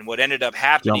 And what ended up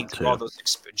happening through all those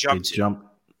They jump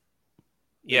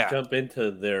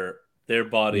into their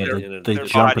body. Yeah, they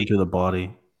jump into the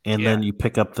body, and then you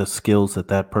pick up the skills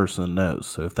that person knows.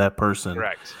 So if that person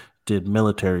did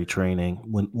military training,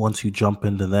 once you jump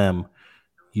into them,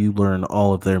 you learn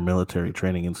all of their military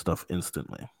training and stuff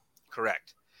instantly.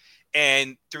 Correct.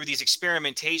 And through these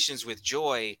experimentations with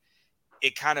Joy,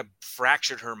 it kind of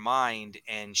fractured her mind,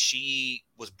 and she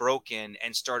was broken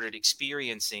and started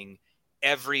experiencing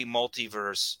every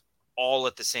multiverse all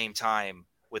at the same time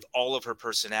with all of her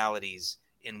personalities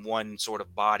in one sort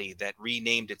of body that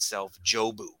renamed itself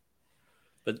Jobu.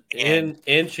 But and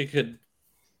she could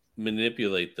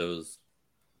manipulate those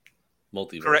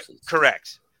multiverses.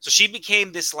 Correct. So she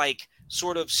became this like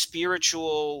sort of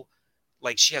spiritual,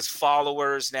 like she has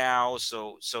followers now.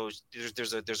 So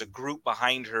there's a group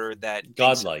behind her that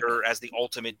thinks of her as the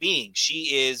ultimate being.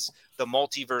 She is the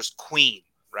multiverse queen,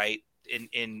 right?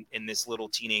 In this little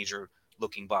teenager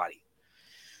looking body.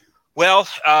 Well,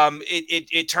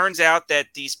 it turns out that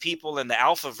these people in the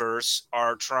Alphaverse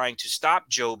are trying to stop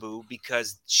Jobu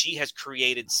because she has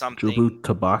created something. Jobu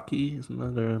Tabaki, isn't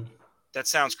that That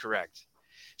sounds correct.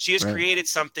 She has created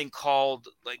something called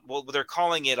they're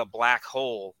calling it a black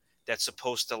hole that's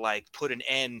supposed to like put an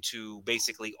end to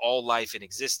basically all life in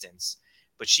existence,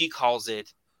 but she calls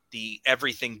it the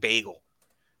everything bagel,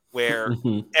 where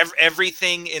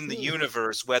everything in the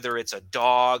universe, whether it's a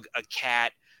dog, a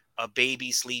cat, a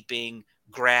baby sleeping,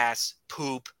 grass,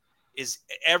 poop, is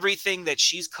everything that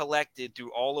she's collected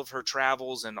through all of her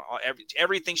travels and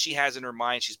everything she has in her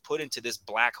mind, she's put into this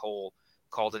black hole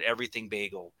called an everything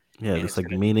bagel. Yeah, it's like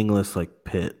meaningless like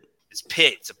pit. It's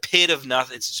pit. It's a pit of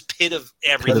nothing. It's just a pit of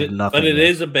everything. Pit of nothing, but it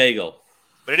is a bagel.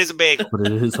 But it is a bagel. But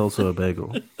it is also a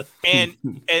bagel. and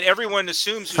everyone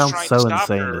assumes who's Sounds trying so to stop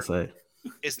insane her to say.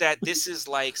 is that this is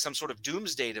like some sort of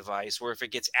doomsday device where if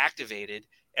it gets activated,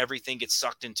 everything gets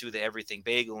sucked into the everything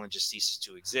bagel and just ceases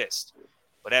to exist.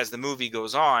 But as the movie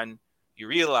goes on, you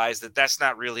realize that that's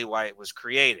not really why it was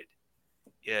created.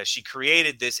 Yeah, she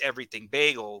created this everything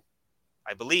bagel,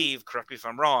 I believe, correct me if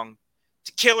I'm wrong,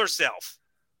 to kill herself.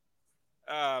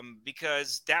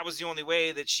 because that was the only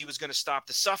way that she was going to stop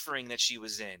the suffering that she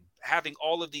was in. Having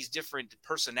all of these different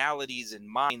personalities and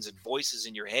minds and voices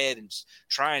in your head and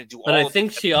trying to do But all I of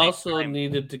think it at she the same also time.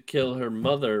 needed to kill her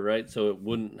mother, right? So it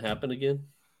wouldn't happen again.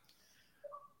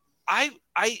 I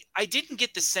didn't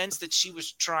get the sense that she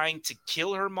was trying to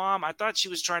kill her mom. I thought she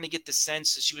was trying to get the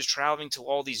sense that she was traveling to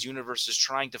all these universes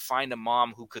trying to find a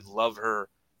mom who could love her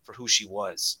for who she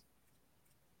was.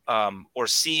 Or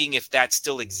seeing if that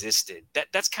still existed.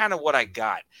 That's kind of what I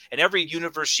got. And every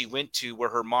universe she went to where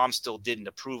her mom still didn't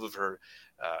approve of her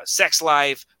sex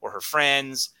life or her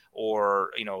friends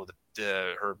or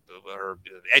her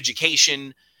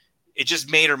education, it just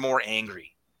made her more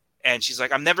angry. And she's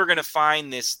like, I'm never gonna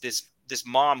find this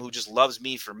mom who just loves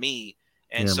me for me.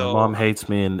 And Yeah, my so mom hates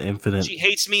me in infinite she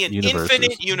hates me in universes.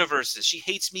 infinite universes. She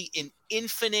hates me in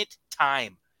infinite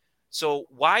time. So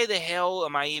why the hell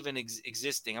am I even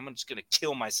existing? I'm just going to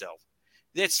kill myself.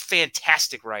 That's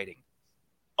fantastic writing.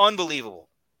 Unbelievable.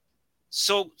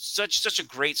 Such a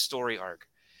great story arc.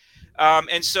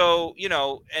 And so,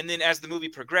 and then as the movie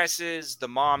progresses, the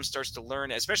mom starts to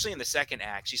learn, especially in the second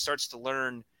act, she starts to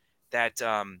learn that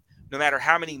no matter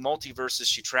how many multiverses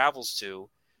she travels to,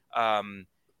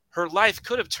 her life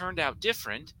could have turned out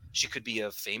different. She could be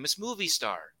a famous movie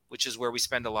star, which is where we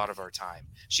spend a lot of our time.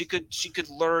 She could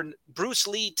learn Bruce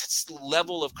Lee's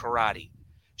level of karate.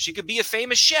 She could be a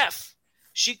famous chef.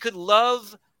 She could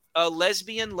love a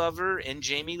lesbian lover in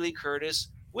Jamie Lee Curtis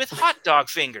with hot dog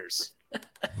fingers.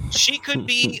 She could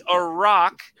be a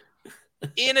rock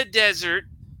in a desert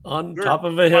On top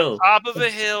of a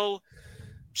hill.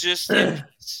 Just in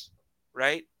peace,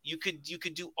 right? You could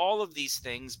do all of these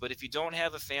things, but if you don't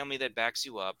have a family that backs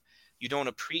you up, you don't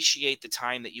appreciate the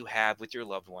time that you have with your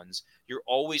loved ones. You're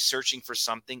always searching for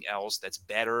something else that's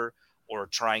better, or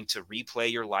trying to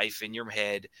replay your life in your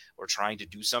head, or trying to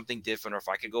do something different. Or if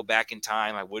I could go back in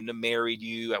time, I wouldn't have married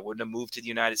you. I wouldn't have moved to the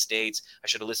United States. I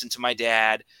should have listened to my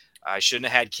dad. I shouldn't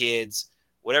have had kids.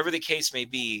 Whatever the case may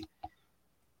be,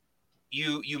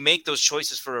 you make those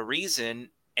choices for a reason,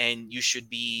 and you should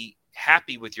be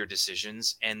happy with your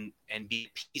decisions and be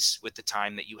at peace with the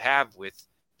time that you have with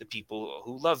the people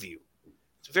who love you.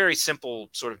 It's a very simple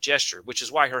sort of gesture, which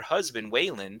is why her husband,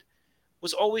 Wayland,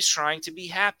 was always trying to be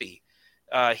happy.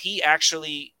 He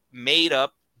actually made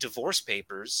up divorce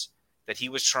papers that he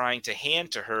was trying to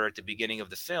hand to her at the beginning of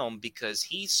the film, because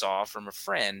he saw from a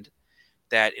friend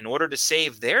that in order to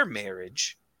save their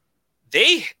marriage,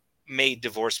 they made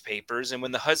divorce papers. And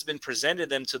when the husband presented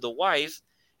them to the wife,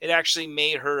 it actually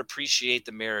made her appreciate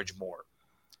the marriage more.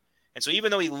 And so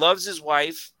even though he loves his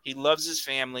wife, he loves his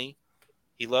family,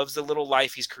 he loves the little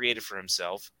life he's created for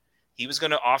himself, he was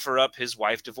going to offer up his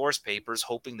wife divorce papers,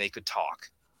 hoping they could talk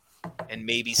and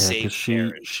maybe save because the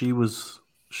marriage.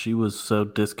 she was so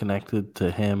disconnected to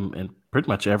him and pretty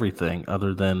much everything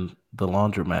other than the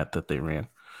laundromat that they ran.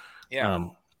 Yeah.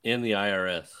 In the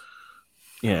IRS.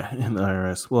 Yeah, in the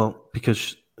IRS. Well,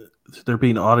 because they're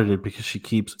being audited, because she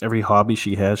keeps every hobby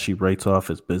she has, she writes off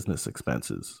as business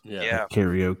expenses. Yeah. Like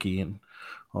karaoke and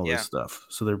all Yeah. this stuff.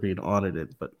 So they're being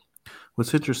audited. But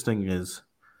what's interesting is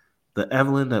the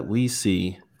Evelyn that we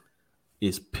see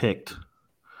is picked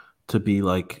to be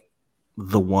like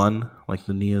the one, like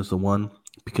the Nia's the one,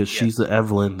 because she's the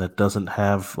Evelyn that doesn't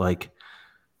have like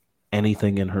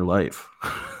anything in her life.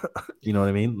 You know what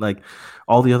I mean? Like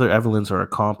all the other Evelyns are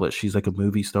accomplished. She's like a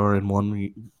movie star in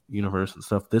one universe and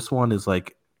stuff. This one is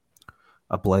like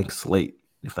a blank slate,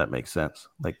 if that makes sense.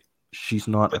 Like she's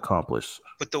not accomplished.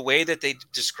 But the way that they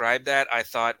described that, I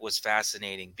thought was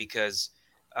fascinating, because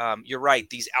you're right.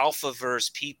 These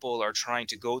Alphaverse people are trying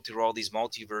to go through all these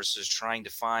multiverses, trying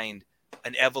to find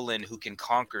an Evelyn who can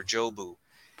conquer Jobu.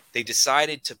 They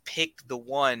decided to pick the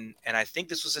one, and I think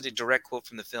this was a direct quote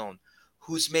from the film,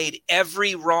 who's made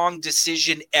every wrong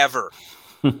decision ever.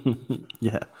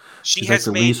 Yeah. She's like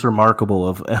the least remarkable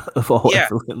of all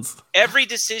Evelyns. Every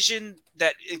decision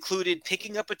that included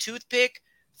picking up a toothpick,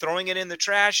 throwing it in the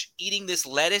trash, eating this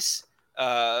lettuce,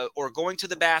 or going to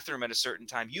the bathroom at a certain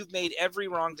time. You've made every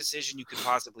wrong decision you could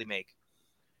possibly make.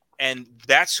 And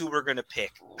that's who we're going to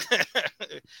pick.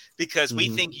 Because we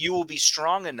think you will be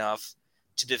strong enough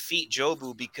to defeat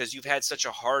Jobu, because you've had such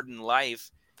a hardened life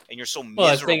and you're so miserable.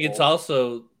 Well, I think it's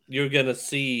also, you're going to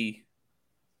see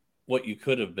what you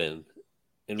could have been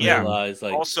and realize,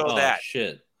 like, also oh, that.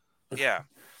 shit. Yeah.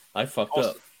 I fucked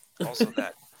up. Also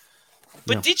that.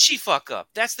 But did she fuck up?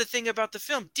 That's the thing about the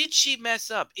film. Did she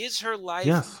mess up? Is her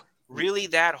life really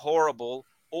that horrible?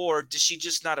 Or does she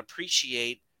just not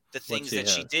appreciate the things that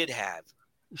she did have?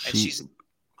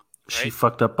 She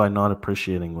fucked up by not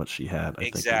appreciating what she had. I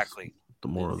think is the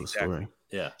moral of the story.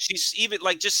 Yeah. She's even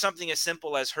like just something as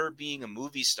simple as her being a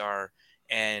movie star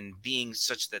and being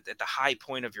such that at the high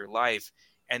point of your life.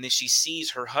 And then she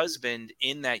sees her husband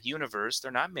in that universe.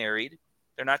 They're not married.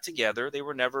 They're not together. They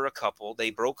were never a couple. They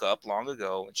broke up long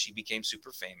ago and she became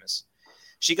super famous.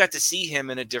 She got to see him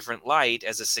in a different light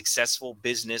as a successful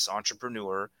business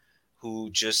entrepreneur who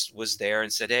just was there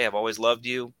and said, "Hey, I've always loved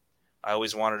you. I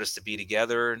always wanted us to be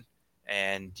together."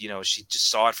 And, she just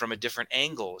saw it from a different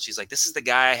angle. She's like, this is the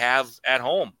guy I have at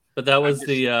home. But that was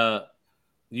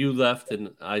you left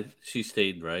and she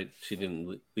stayed, right? She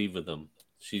didn't leave with them.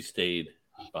 She stayed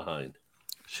behind.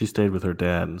 She stayed with her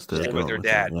dad instead of with going her with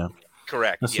dad. him, yeah.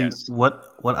 Correct. Now, see, yes. what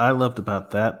I loved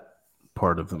about that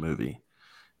part of the movie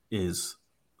is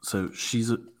so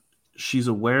she's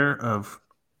aware of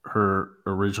her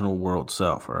original world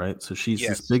self, all right? So she's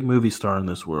this big movie star in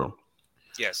this world.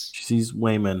 Yes. She sees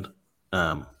Wayman,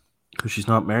 who she's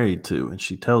not married to, and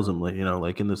she tells him,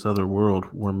 like in this other world,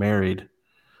 we're married,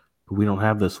 but we don't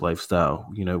have this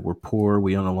lifestyle. We're poor,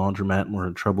 we own a laundromat, and we're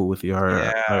in trouble with the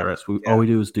IRS. All we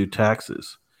do is do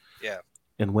taxes. Yeah.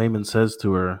 And Wayman says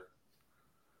to her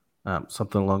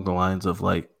something along the lines of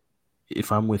like,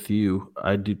 if I'm with you,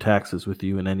 I'd do taxes with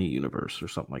you in any universe or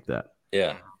something like that.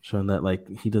 Yeah. Showing that like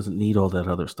he doesn't need all that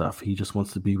other stuff. He just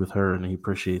wants to be with her and he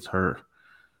appreciates her.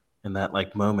 And that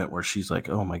like moment where she's like,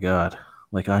 oh my God,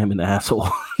 like I am an asshole.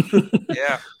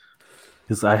 Yeah.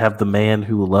 Because I have the man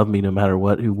who will love me no matter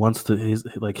what, who wants to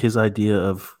his idea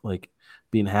of like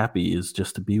being happy is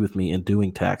just to be with me and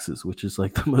doing taxes, which is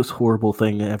like the most horrible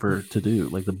thing ever to do.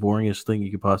 Like the boringest thing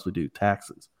you could possibly do,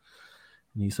 taxes.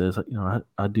 And he says,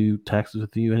 I do taxes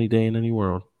with you any day in any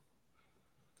world.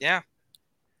 Yeah.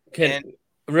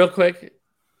 Real quick,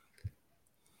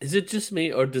 is it just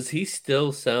me or does he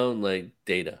still sound like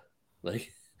Data?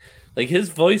 Like his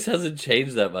voice hasn't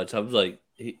changed that much. I'm like,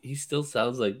 he still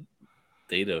sounds like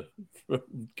Data from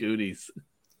Goonies.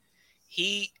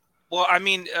 But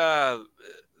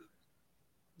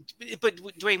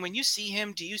Dwayne, when you see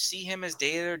him, do you see him as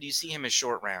Data or do you see him as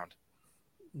Short Round?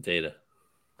 Data.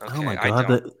 Okay, oh my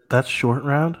God, that's Short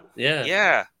Round? Yeah.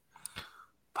 Yeah.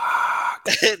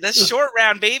 That's Short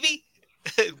Round, baby.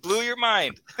 Blew your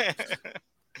mind.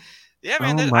 Yeah,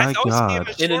 man. Oh my I always see him God.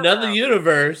 as In Short another Round.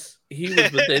 universe, he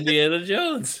was with Indiana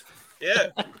Jones. Yeah.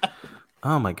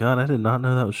 Oh my God, I did not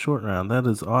know that was Short Round. That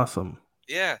is awesome.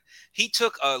 Yeah. He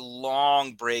took a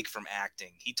long break from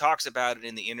acting. He talks about it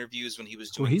in the interviews when he was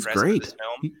doing he's press great. for this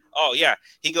film. Oh, yeah.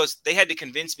 He goes, they had to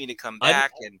convince me to come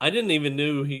back. I didn't even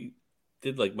know he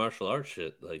did like martial arts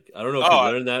shit. Like, I don't know if he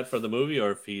learned that from the movie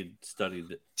or if he studied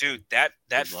it. Dude, that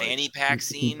fanny pack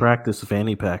scene. He practiced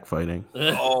fanny pack fighting.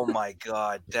 Oh my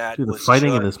God. The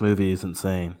fighting in this movie is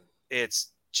insane.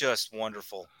 It's just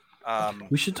wonderful.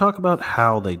 We should talk about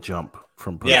how they jump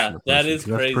from person to person. That is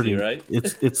crazy, right?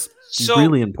 It's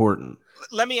really important.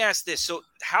 Let me ask this. So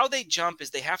how they jump is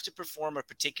they have to perform a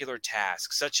particular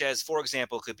task, such as, for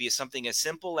example, it could be something as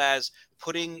simple as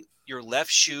putting your left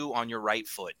shoe on your right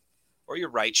foot or your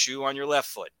right shoe on your left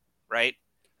foot, right?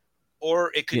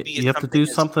 Or it could be you have to do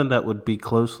something that would be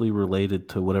closely related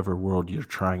to whatever world you're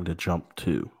trying to jump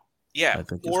to. Yeah. I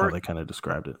think is how they kind of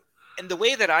described it. And the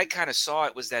way that I kind of saw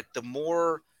it was that the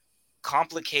more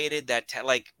complicated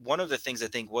like one of the things I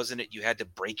think wasn't it you had to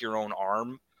break your own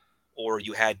arm or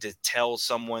you had to tell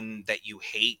someone that you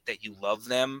hate that you love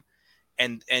them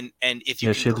and if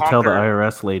you she had to tell the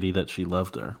IRS lady that she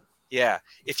loved her. Yeah,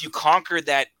 if you conquer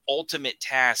that ultimate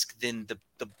task, then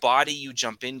the body you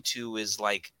jump into is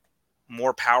like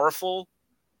more powerful,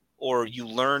 or you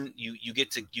learn you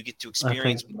get to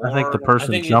experience more. I think the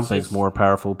person jumping is more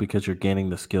powerful because you're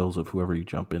gaining the skills of whoever you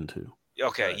jump into.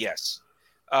 Okay, right. Yes.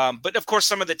 But of course,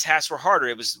 some of the tasks were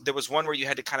harder. There was one where you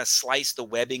had to kind of slice the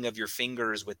webbing of your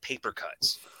fingers with paper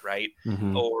cuts, right?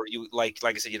 Mm-hmm. Or you like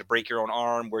I said, you had to break your own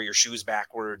arm, wear your shoes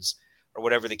backwards, or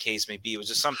whatever the case may be. It was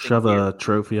just something. Shove weird. A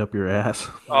trophy up your ass.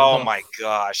 Oh my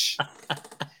gosh,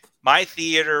 my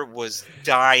theater was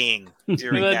dying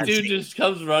during that. Dude just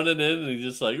comes running in and he's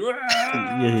just like,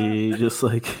 he just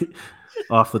like.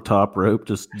 Off the top rope,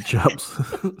 just jumps.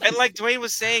 And like Dwayne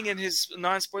was saying in his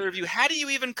non-spoiler review, how do you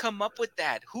even come up with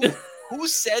that? Who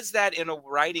says that in a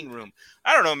writing room?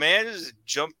 I don't know, man. Just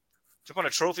jump on a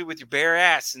trophy with your bare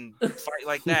ass and fight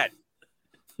like that.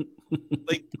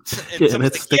 Like, and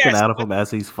it's sticking out of him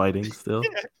as he's fighting still.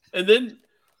 Yeah. And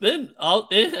then all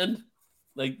in,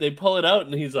 like they pull it out,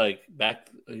 and he's like back.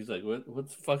 He's like, what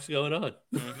the fuck's going on?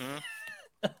 Mm-hmm.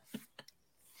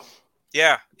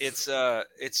 Yeah, it's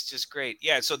just great.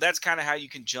 Yeah, so that's kind of how you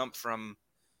can jump from,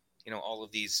 all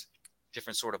of these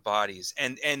different sort of bodies.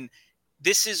 And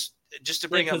this is just to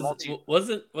bring up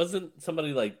wasn't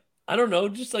somebody like I don't know,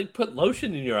 just like put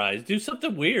lotion in your eyes. Do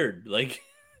something weird. Like,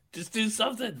 just do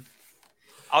something.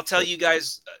 I'll tell you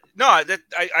guys. No, that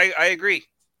I agree.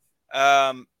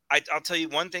 I'll tell you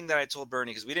one thing that I told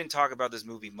Bernie, because we didn't talk about this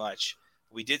movie much.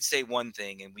 We did say one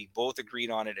thing, and we both agreed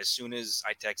on it as soon as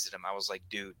I texted him. I was like,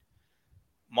 dude,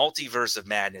 Multiverse of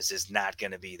Madness is not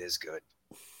going to be this good.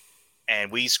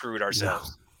 And we screwed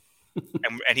ourselves.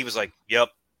 and he was like, yep,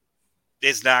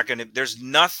 it's not going to. There's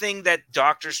nothing that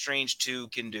Doctor Strange 2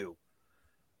 can do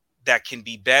that can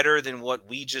be better than what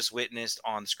we just witnessed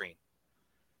on screen.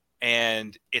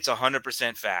 And it's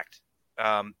 100% fact.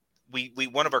 We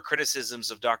one of our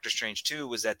criticisms of Doctor Strange 2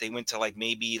 was that they went to like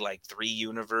maybe like 3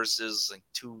 universes, like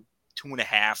two and a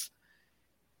half.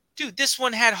 Dude, this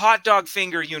one had Hot Dog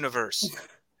Finger universe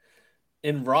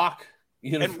In Rock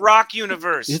universe. and Rock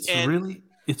universe. It's and really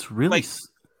like,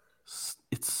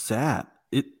 it's sad.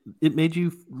 It made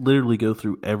you literally go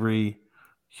through every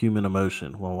human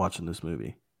emotion while watching this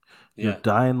movie. You're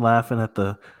dying laughing at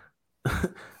the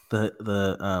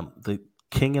the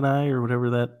King and I, or whatever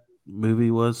that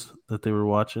movie was that they were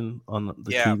watching on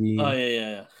the TV. Oh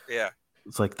yeah.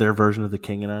 It's like their version of the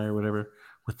King and I, or whatever,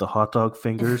 with the hot dog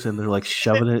fingers, and they're like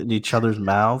shoving it in each other's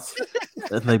mouths,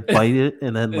 and they bite it,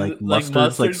 and then like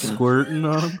mustard's like squirting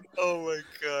on them. Oh my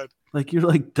god! Like you're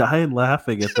like dying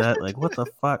laughing at that. Like what the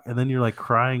fuck? And then you're like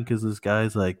crying because this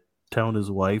guy's like telling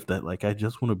his wife that like I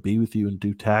just want to be with you and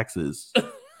do taxes.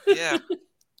 Yeah.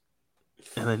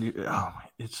 And then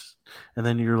and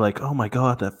then you're like, oh my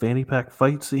god, that fanny pack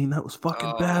fight scene, that was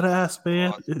fucking badass,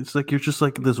 man. God. It's like you're just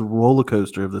like this roller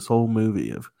coaster of this whole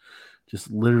movie of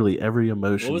just literally every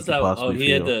emotion. What was that? Oh, he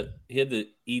had to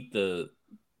eat the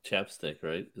chapstick,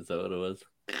 right? Is that what it was?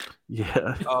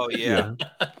 Yeah. Oh yeah.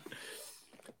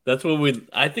 That's when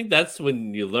I think that's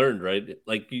when you learned, right?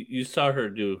 Like you saw her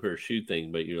do her shoe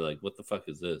thing, but you're like, what the fuck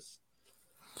is this?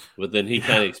 But then he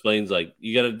kind of explains, like,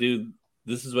 you got to do.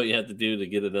 This is what you have to do to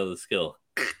get another skill.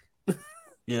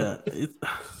 Yeah, I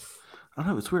don't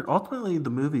know. It's weird. Ultimately, the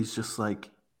movie's just like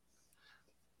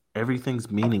everything's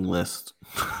meaningless,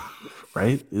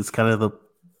 right? It's kind of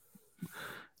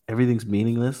everything's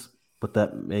meaningless, but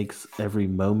that makes every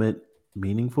moment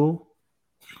meaningful.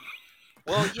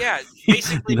 Well, yeah,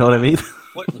 basically, you know what I mean.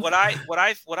 What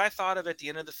I thought of at the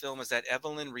end of the film is that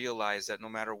Evelyn realized that no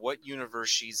matter what universe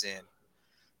she's in,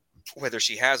 whether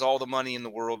she has all the money in the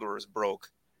world or is broke,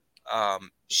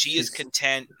 she is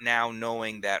content now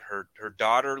knowing that her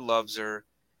daughter loves her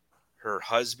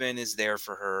husband is there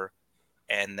for her,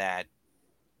 and that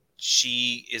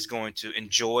she is going to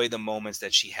enjoy the moments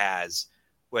that she has,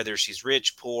 whether she's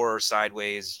rich, poor,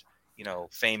 sideways,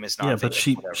 famous, not famous.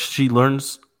 Yeah, but she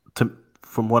learns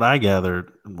from what I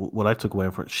gathered, what I took away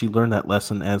from it, she learned that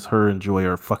lesson as her and Joy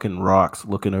are fucking rocks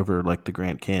looking over like the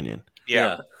Grand Canyon.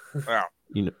 Yeah. Wow.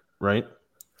 Right?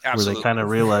 Absolutely. Where they kind of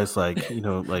realize, like,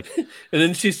 like. And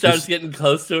then she starts getting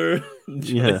close to her.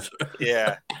 Yeah.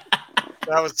 Yeah.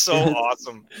 That was so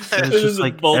awesome. And it's just the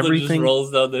like boulder everything just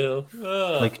rolls down the hill.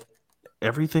 Oh. Like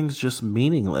everything's just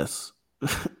meaningless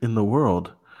in the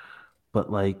world, but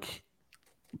like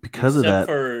because Except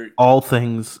of that, all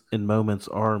things and moments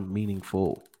are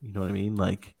meaningful. You know what I mean?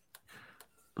 Like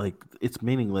it's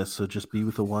meaningless. So just be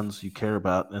with the ones you care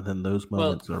about, and then those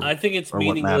moments are. I think it's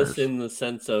meaningless in the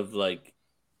sense of like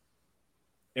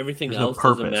everything else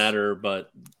doesn't matter, but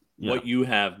what you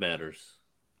have matters.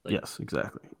 Like, yes,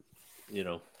 exactly.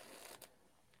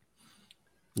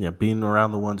 Yeah, being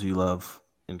around the ones you love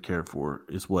and care for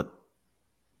is what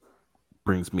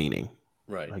brings meaning,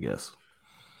 right? I guess.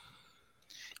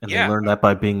 And they learned that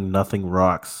by being nothing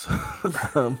rocks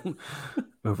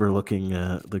overlooking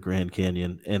the Grand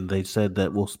Canyon. And they said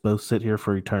that we'll both sit here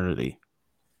for eternity.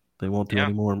 They won't do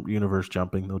any more universe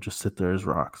jumping. They'll just sit there as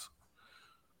rocks.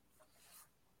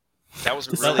 That was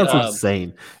this really sounds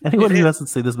insane. Anyone who hasn't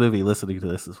seen this movie listening to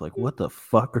this is like, what the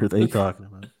fuck are they talking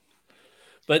about?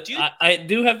 But I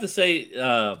do have to say,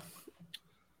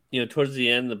 towards the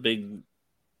end, the big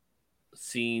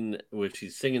scene where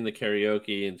she's singing the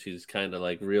karaoke and she's kind of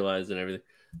like realizing everything.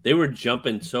 They were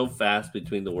jumping so fast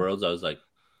between the worlds. I was like,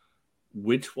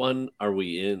 which one are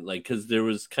we in? Like, because there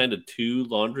was kind of 2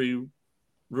 laundry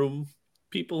room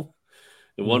people.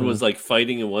 And one was like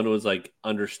fighting and one was like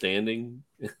understanding.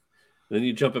 And then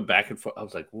you jumping back and forth. I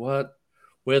was like, what?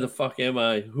 Where the fuck am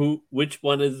I? Which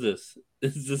one is this?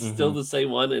 Is this still the same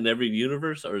one in every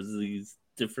universe, or is these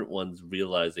different ones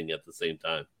realizing at the same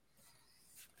time?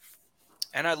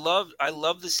 And I love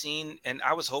the scene, and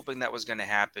I was hoping that was going to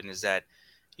happen, is that,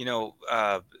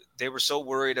 they were so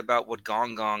worried about what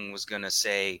Gong Gong was going to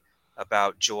say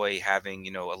about Joy having,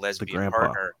 a lesbian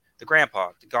partner. The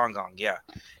grandpa, the Gong Gong, yeah.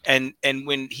 And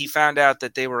when he found out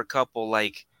that they were a couple,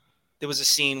 like, there was a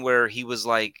scene where he was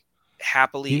like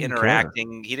happily He didn't care.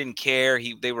 interacting. He didn't care.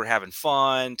 They were having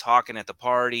fun, talking at the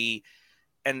party.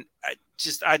 And I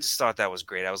just thought that was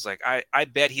great. I was like, I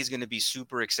bet he's going to be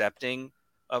super accepting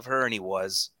of her, and he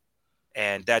was,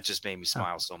 and that just made me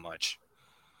smile so much.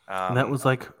 And that was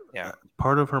like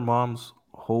part of her mom's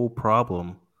whole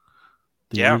problem.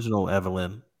 The original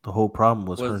Evelyn, the whole problem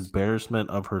was her embarrassment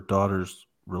of her daughter's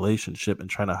relationship and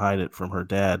trying to hide it from her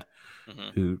dad,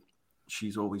 who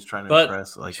she's always trying to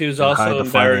impress. Like she was also hide the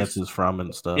finances from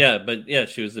and stuff. Yeah, but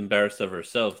she was embarrassed of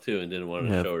herself too, and didn't want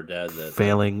to show her dad that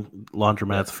failing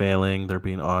laundromats failing. They're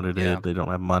being audited. Yeah. They don't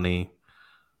have money.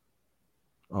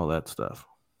 All that stuff.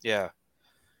 Yeah.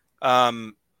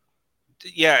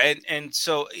 Yeah, and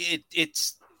so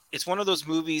it's one of those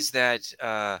movies that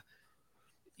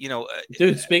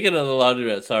dude. Speaking of the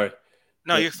laundromat, sorry.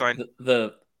 No, you're fine.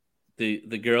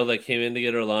 The girl that came in to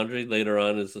get her laundry later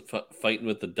on is fighting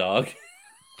with the dog.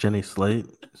 Jenny Slate,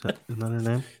 isn't that her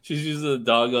name? She's using the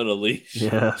dog on a leash.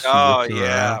 Yeah. Oh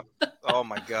yeah. Oh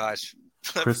my gosh.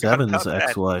 Chris Evans'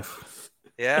 ex-wife.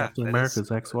 Yeah. Captain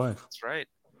America's ex-wife. That's right.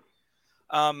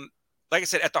 Like I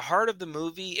said, at the heart of the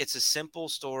movie, it's a simple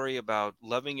story about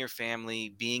loving your family,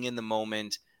 being in the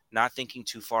moment, not thinking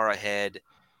too far ahead,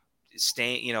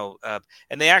 staying,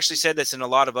 and they actually said this in a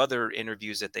lot of other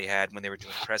interviews that they had when they were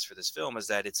doing press for this film, is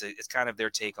that it's kind of their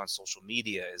take on social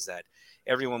media, is that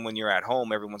everyone, when you're at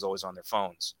home, everyone's always on their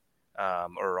phones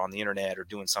or on the internet or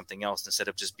doing something else instead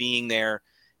of just being there,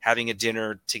 having a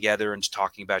dinner together and just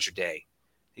talking about your day.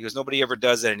 He goes, nobody ever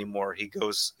does that anymore. He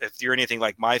goes, if you're anything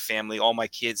like my family, all my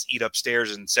kids eat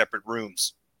upstairs in separate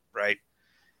rooms, right?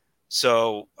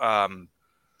 So,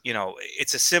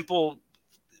 it's a simple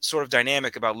sort of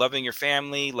dynamic about loving your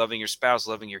family, loving your spouse,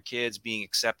 loving your kids, being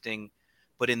accepting,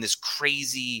 but in this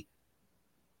crazy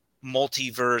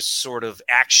multiverse sort of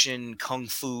action kung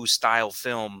fu style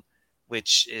film,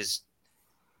 which is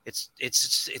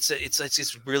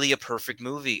it's really a perfect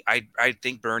movie. I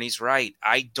think Bernie's right.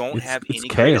 I don't have any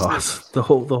chaos. criticism. The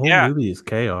whole movie is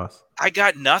chaos. I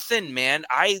got nothing, man.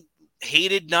 I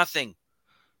hated nothing.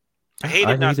 I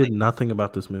hated nothing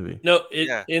about this movie. No,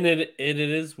 it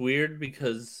is weird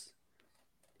because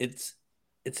it's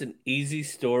an easy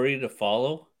story to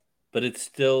follow, but it's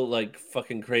still like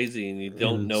fucking crazy, and you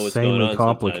don't know what's going on.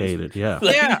 Complicated,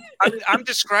 sometimes. Yeah. I'm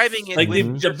describing it. Like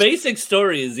the basic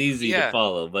story is easy to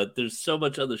follow, but there's so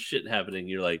much other shit happening.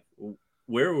 You're like,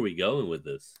 where are we going with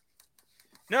this?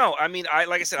 No, I mean,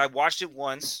 like I said, I watched it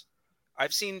once.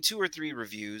 I've seen 2 or 3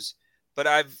 reviews, but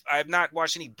I've not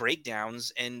watched any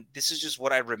breakdowns, and this is just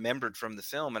what I remembered from the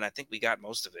film, and I think we got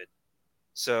most of it.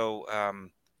 So,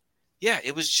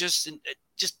 it was just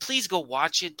please go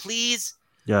watch it, please.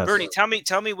 Yes. Bernie,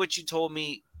 tell me what you told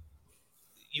me.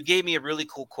 You gave me a really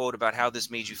cool quote about how this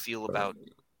made you feel about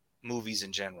movies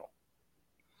in general.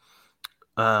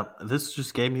 This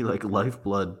just gave me like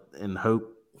lifeblood and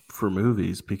hope for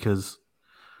movies, because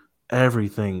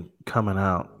everything coming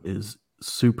out is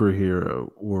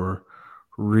superhero or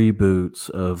reboots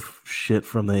of shit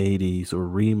from the 80s or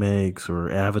remakes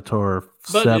or Avatar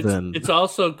 7. It's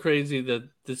also crazy that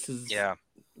this is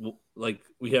like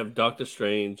we have Doctor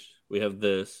Strange, we have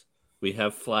this, we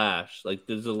have Flash. Like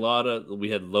we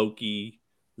had Loki.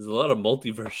 There's a lot of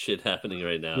multiverse shit happening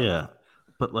right now. Yeah,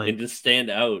 but like, and to stand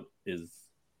out is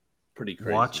pretty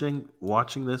crazy.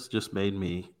 Watching this just made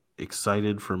me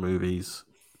excited for movies.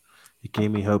 It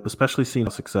gave me hope, especially seeing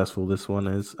how successful this one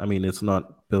is. I mean, it's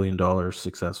not $1 billion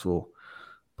successful,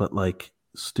 but like,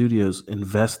 studios,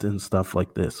 invest in stuff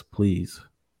like this, please.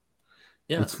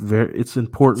 Yeah, it's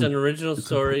important. It's an original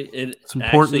story. It's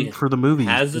important for the movie.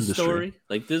 Has a industry. Story.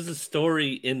 Like, there's a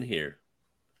story in here.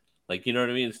 Like, you know what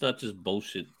I mean? It's not just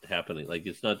bullshit happening. Like,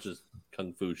 it's not just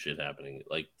kung fu shit happening.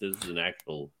 Like, there's an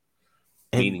actual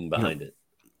meaning behind it.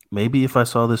 Maybe if I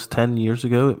saw this 10 years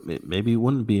ago, maybe it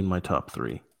wouldn't be in my top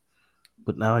 3.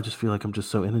 But now I just feel like I'm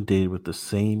just so inundated with the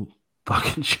same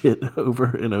fucking shit over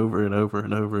and over and over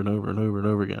and over and over and over and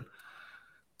over again.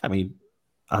 I mean,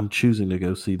 I'm choosing to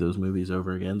go see those movies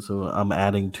over again, so I'm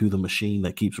adding to the machine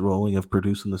that keeps rolling of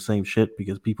producing the same shit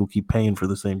because people keep paying for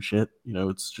the same shit. You know,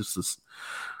 it's just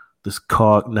this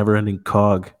cog, never-ending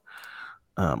cog.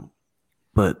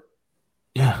 But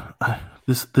yeah,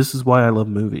 this is why I love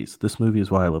movies. This movie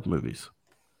is why I love movies.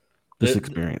 This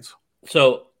experience.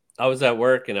 So I was at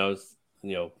work, and I was,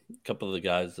 a couple of the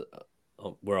guys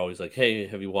were always like, "Hey,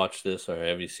 have you watched this? Or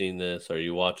have you seen this? Or are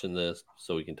you watching this?"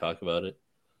 So we can talk about it.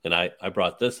 And I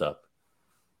brought this up,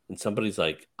 and somebody's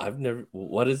like, I've never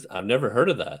heard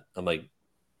of that. I'm like,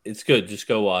 it's good. Just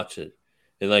go watch it.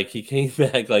 And like, he came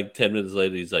back like 10 minutes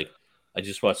later. He's like, I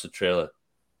just watched the trailer.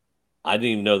 I didn't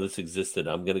even know this existed.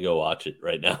 I'm going to go watch it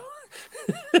right now.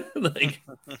 Like,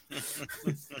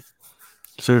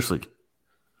 Seriously,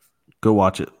 go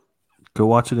watch it. Go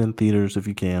watch it in theaters if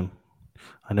you can.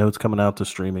 I know it's coming out to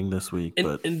streaming this week,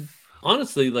 but and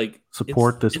honestly, like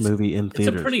support this movie in it's a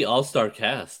theaters. pretty all-star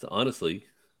cast, honestly.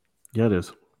 Yeah, it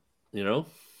is. You know,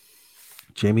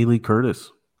 Jamie Lee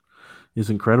Curtis is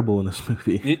incredible in this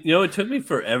movie. you know, it took me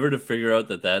forever to figure out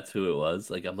that that's who it was.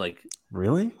 Like, I'm like,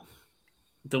 Really?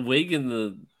 the wig and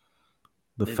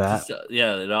The it fat. just,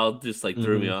 yeah, it all just like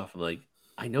threw me Mhm. off. I'm like,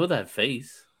 I know that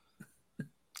face.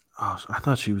 Oh, I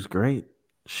thought she was great.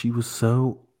 She was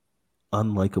so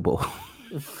unlikable.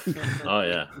 Oh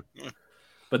yeah,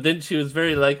 but then she was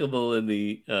very likable in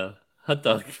the hot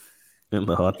dog. In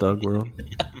the hot dog world.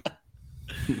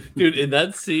 Dude, in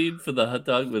that scene for the hot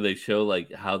dog where they show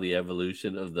like how the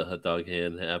evolution of the hot dog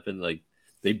hand happened, like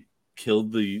they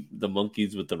killed the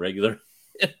monkeys with the regular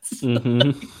hands.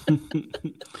 Mm-hmm.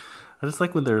 I just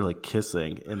like when they're like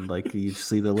kissing and like you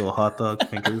see the little hot dog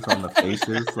fingers on the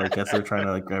faces, like as they're trying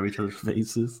to like grab each other's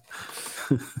faces.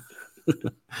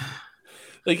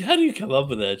 Like, how do you come up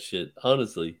with that shit?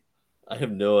 Honestly, I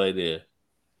have no idea.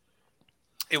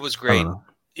 It was I great. don't know.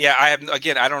 Yeah,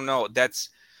 I don't know. That's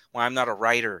why I'm not a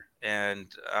writer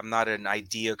and I'm not an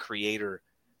idea creator.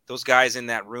 Those guys in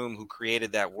that room who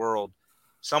created that world,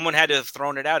 someone had to have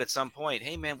thrown it out at some point.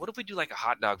 Hey man, what if we do like a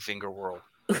hot dog finger world?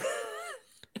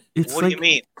 It's What like do you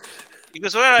mean?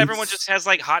 Because well, everyone just has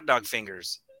like hot dog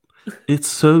fingers. it's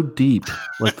so deep.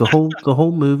 Like the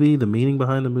whole movie, the meaning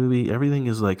behind the movie, everything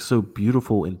is like so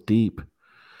beautiful and deep.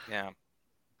 Yeah.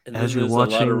 And As then you're there's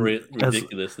a lot of watching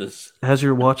ridiculousness. as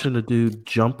you're watching a dude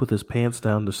jump with his pants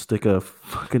down to stick a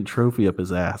fucking trophy up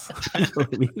his ass. You know what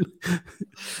I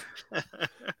mean?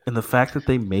 And the fact that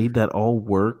they made that all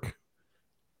work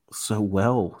so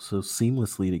well, so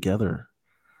seamlessly together,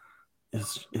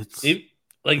 it's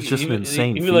Like it's just an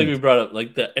insane even like we feat. brought up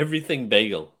like the everything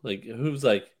bagel. Like who's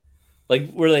like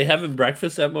were they having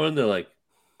breakfast that morning? They're like,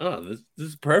 oh, this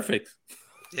is perfect.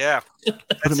 Yeah. But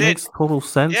That's it makes total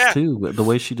sense Yeah. too. The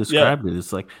way she Yeah. described it,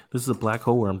 it's like this is a black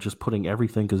hole where I'm just putting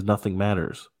everything because nothing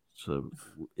matters. So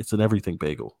it's an everything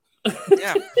bagel.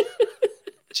 Yeah.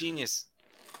 Genius.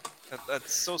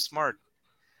 That's so smart.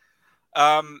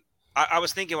 I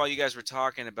was thinking while you guys were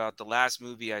talking about the last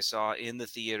movie I saw in the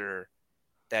theater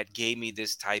that gave me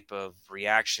this type of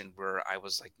reaction where I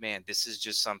was like, man, this is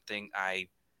just something I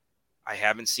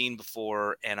haven't seen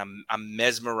before, and I'm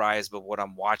mesmerized by what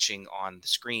I'm watching on the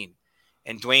screen.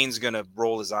 And Dwayne's gonna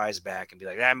roll his eyes back and be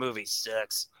like, that movie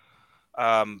sucks.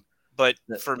 But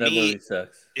for That me, movie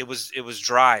sucks. it was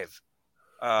Drive.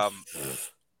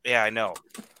 Yeah, I know.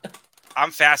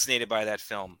 I'm fascinated by that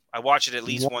film. I watch it at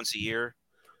least once a year,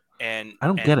 and I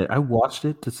don't get it. I watched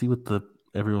it to see what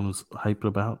everyone was hyped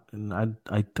about, and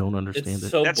I don't understand It's it.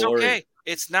 so that's boring. okay.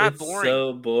 It's not It's boring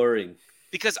so boring.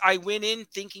 because I went in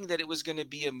thinking that it was going to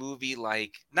be a movie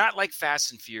like not like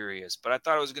Fast and Furious, but I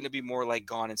thought it was going to be more like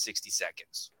Gone in 60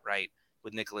 Seconds, right,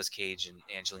 with Nicolas Cage and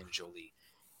Angelina Jolie,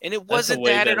 and it That's a wasn't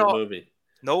way that at better all. movie.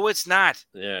 No, it's not.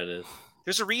 Yeah, it is.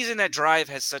 There's a reason that Drive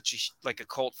has such a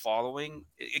cult following.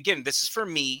 Again, this is for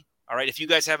me. All right, if you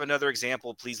guys have another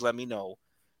example, please let me know.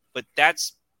 But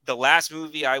that's the last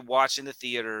movie I watched in the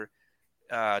theater.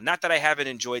 Not that I haven't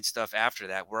enjoyed stuff after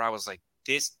that, where I was like,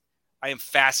 this. I am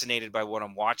fascinated by what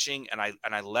I'm watching, and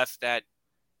I left that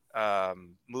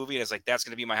movie and I was like, that's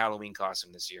going to be my Halloween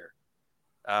costume this year.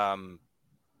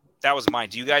 That was mine.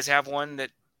 Do you guys have one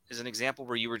that is an example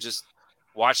where you were just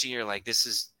watching? You're like, this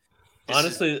is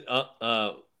Honestly,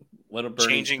 one of Bernie's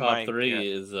changing top my-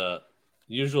 three is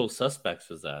Usual Suspects.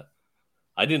 Was that?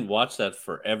 I didn't watch that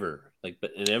forever. Like,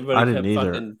 and I everybody didn't kept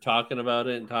either. fucking talking about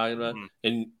it and talking about it.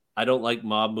 And I don't like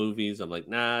mob movies. I'm like,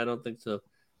 nah, I don't think so.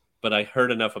 But I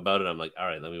heard enough about it. I'm like, all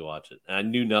right, let me watch it. And I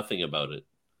knew nothing about it.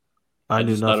 I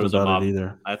knew just thought nothing was a about mob. it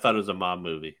either. I thought it was a mob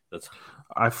movie. That's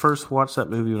I first watched that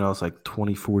movie when I was like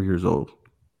 24 years old.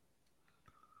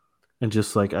 And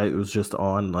just like it was just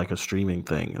on like a streaming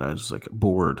thing, and I was just like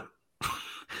bored.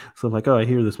 So I'm like, oh, I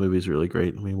hear this movie is really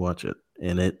great. Let me watch it.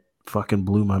 And it fucking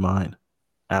blew my mind.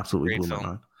 Absolutely Great blew film. my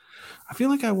mind. I feel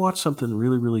like I watched something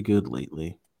really, really good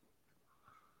lately.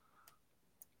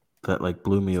 That like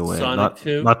blew me away. Sonic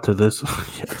 2? Not to this.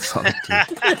 Yeah, Sonic 2.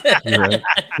 You're right.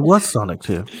 It was Sonic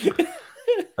 2.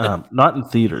 Not in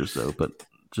theaters though, but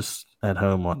just at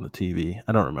home on the TV.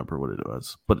 I don't remember what it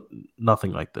was, but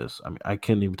nothing like this. I mean, I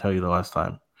can't even tell you the last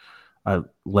time I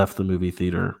left the movie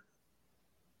theater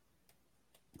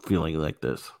feeling like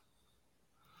this.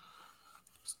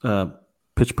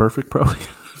 Pitch Perfect, probably.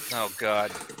 Oh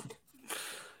God.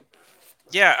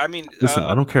 Yeah, I mean, Listen,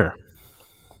 I don't care.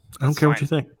 I don't care what you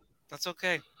think. That's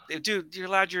okay, dude. You're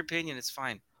allowed your opinion. It's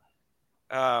fine.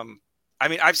 I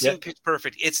mean, I've seen Yep. Pitch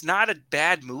Perfect. It's not a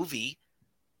bad movie.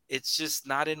 It's just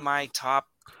not in my top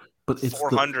But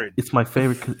 400. it's my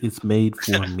favorite because it's made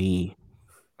for me.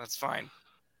 That's fine.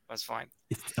 That's fine.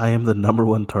 I am the number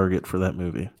one target for that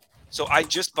movie. So I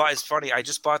just bought. It's funny. I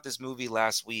just bought this movie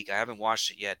last week. I haven't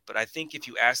watched it yet, but I think if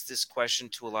you ask this question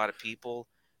to a lot of people,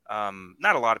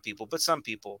 not a lot of people, but some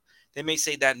people, they may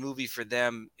say that movie for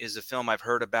them is a film I've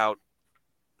heard about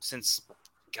since,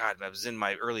 God, I was in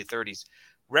my early 30s.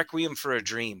 Requiem for a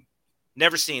Dream.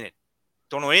 Never seen it.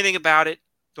 Don't know anything about it.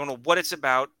 Don't know what it's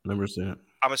about. Never seen it.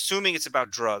 I'm assuming it's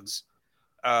about drugs.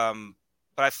 But I I don't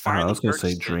know, I finally was going to say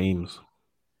purchased it. dreams.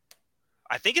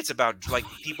 I think it's about like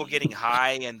people getting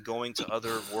high and going to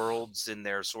other worlds in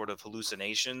their sort of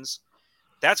hallucinations.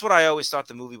 That's what I always thought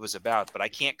the movie was about, but I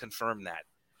can't confirm that.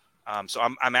 So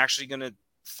I'm actually going to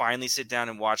finally sit down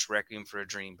and watch Requiem for a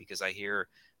Dream because I hear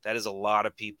that is a lot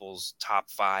of people's top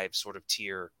 5 sort of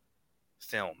tier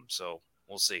film. So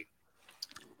we'll see.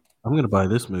 I'm going to buy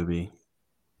this movie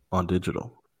on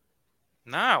digital.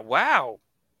 Wow.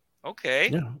 Okay.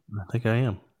 Yeah, I think I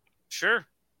am. Sure.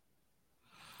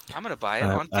 I'm going to buy it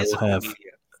on physical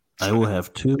media. I will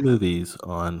have 2 movies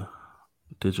on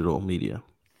digital media.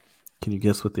 Can you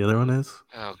guess what the other one is?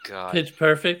 Oh, God. Pitch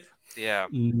Perfect. Yeah.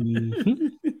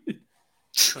 Mhm.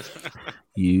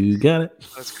 You got it.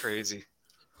 That's crazy.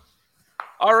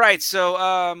 All right,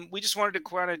 so we just wanted to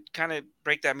kind of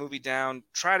break that movie down,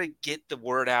 try to get the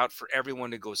word out for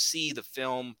everyone to go see the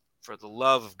film. For the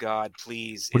love of God,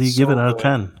 please. What do you give it out of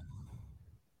 10?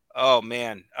 Oh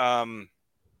man, I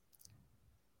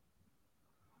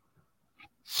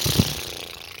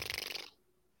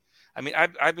mean,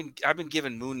 I've been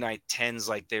giving Moon Knight 10s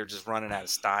like they're just running out of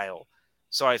style,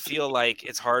 so I feel like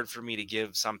it's hard for me to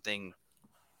give something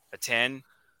a 10,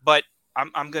 but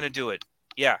I'm gonna do it.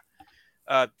 Yeah.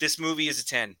 This movie is a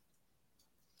 10.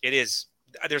 It is.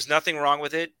 There's nothing wrong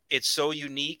with it. It's so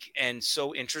unique and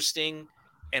so interesting,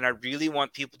 and I really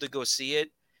want people to go see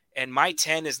it. And my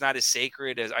 10 is not as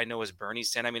sacred as I know as Bernie's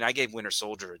 10. I mean, I gave Winter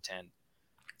Soldier a 10.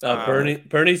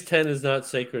 Bernie's 10 is not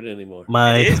sacred anymore.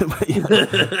 It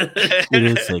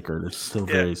is sacred. It's still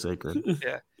very sacred.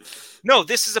 Yeah. No,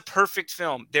 this is a perfect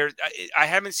film. I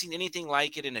haven't seen anything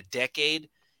like it in a decade.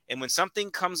 And when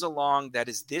something comes along that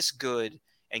is this good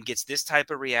and gets this type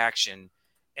of reaction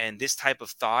and this type of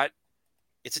thought,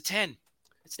 it's a 10.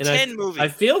 It's a 10 movie. I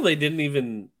feel they didn't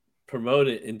even promote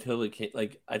it until it came.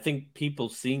 Like, I think people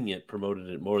seeing it promoted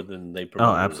it more than they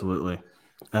promoted it.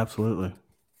 Absolutely.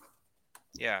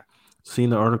 Yeah. Seeing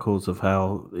the articles of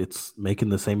how it's making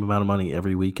the same amount of money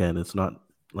every weekend. It's not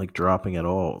like dropping at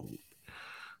all.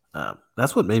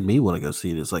 That's what made me want to go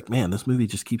see it. It's like, man, this movie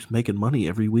just keeps making money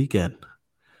every weekend.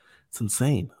 It's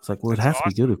insane. It's like, well, it has to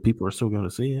be good if people are still going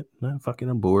to see it. No, fucking,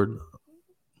 I'm bored.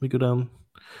 We go down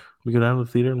to the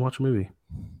theater and watch a movie.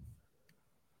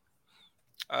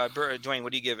 Dwayne,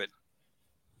 what do you give it?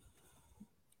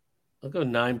 I'll go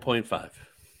 9.5.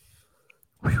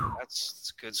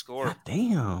 That's a good score. God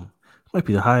damn. Might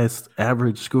be the highest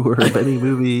average score of any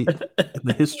movie in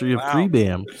the history of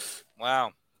 3BAM.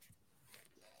 Wow.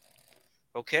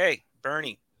 Okay,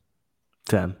 Bernie.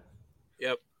 10.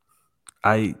 Yep.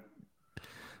 I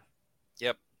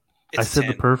said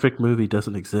 10. the perfect movie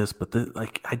doesn't exist, but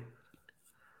I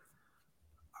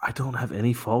don't have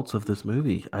any faults of this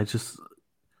movie.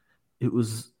 It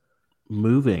was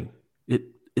moving. It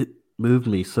moved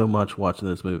me so much watching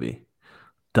this movie.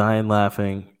 Dying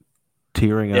laughing,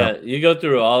 tearing up. Yeah, you go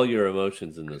through all your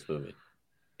emotions in this movie.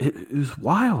 It was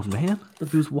wild, man.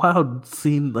 It was wild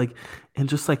seeing and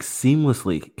just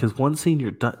seamlessly, because one scene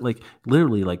you're done,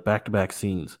 literally back-to-back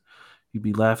scenes. You'd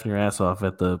be laughing your ass off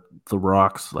at the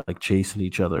rocks chasing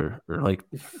each other, or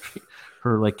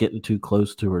her getting too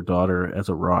close to her daughter as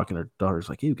a rock, and her daughter's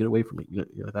like, "Hey, get away from me!"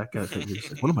 That kind of thing. You're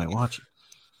just like, what am I watching?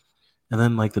 And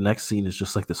then the next scene is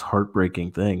just this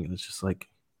heartbreaking thing, and it's just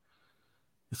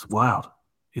it's wild.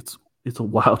 It's a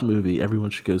wild movie. Everyone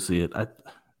should go see it.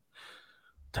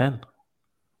 10.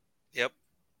 Yep.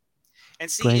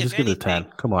 And see, Dwayne, just give it a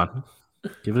 10. Come on,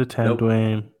 give it a 10, nope.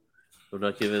 Dwayne. I'm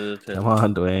not giving it a 10. Come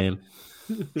on, Dwayne.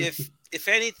 If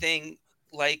anything,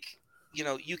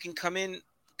 you can come in,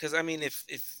 because I mean, if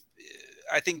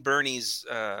I think Bernie's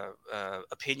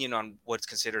opinion on what's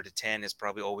considered a 10 has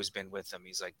probably always been with him.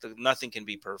 He's like, nothing can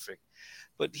be perfect,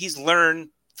 but he's learned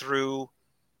through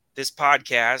this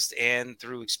podcast and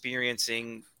through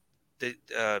experiencing the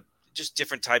just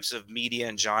different types of media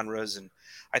and genres, and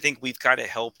I think we've kind of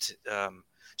helped.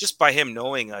 Just by him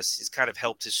knowing us, he's kind of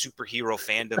helped his superhero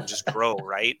fandom just grow,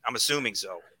 right? I'm assuming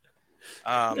so.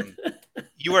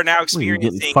 You are now experiencing. You're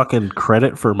getting fucking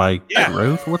credit for my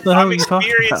growth? What the hell are you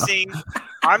talking about?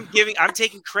 I'm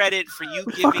taking credit for you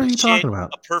What the fuck giving are you shit talking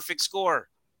about? a perfect score.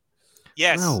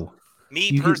 Yes. No, Me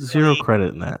you get personally, zero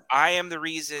credit in that. I am the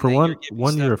reason For that you're giving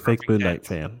one, stuff you're a fake perfect Moon Knight 10s.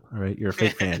 fan. All right, you're a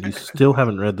fake fan. You still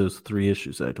haven't read those 3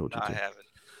 issues that I told No, you I to. haven't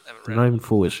They're read not it. even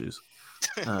full issues.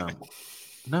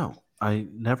 No, I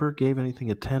never gave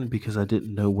anything a 10 because I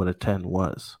didn't know what a 10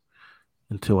 was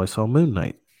until I saw Moon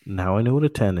Knight. Now I know what a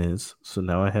 10 is, so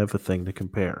now I have a thing to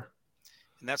compare.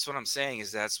 And that's what I'm saying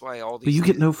is that's why all these. But you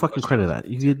get no Disney fucking Plus credit shows at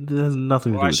that. It has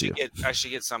nothing to Well, do with you. I should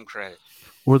get some credit.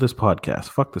 Or this podcast.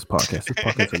 Fuck this podcast. This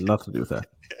podcast has nothing to do with that.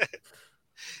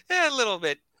 Yeah, a little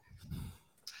bit.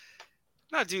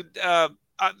 No, dude.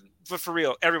 But for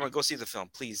real, everyone go see the film,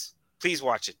 please. Please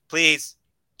watch it. Please,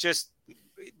 just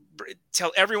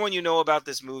tell everyone you know about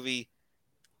this movie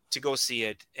to go see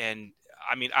it. And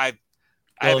I mean, I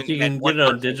Well, haven't if you met can one get it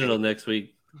on person digital who- next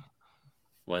week,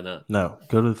 why not? No,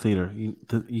 go to the theater. You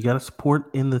got to support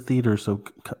in the theater so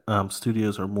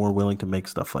studios are more willing to make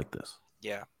stuff like this.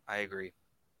 Yeah, I agree.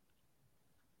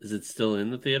 Is it still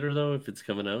in the theater though? If it's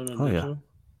coming out on Oh, yeah. digital?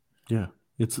 Yeah.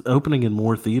 It's opening in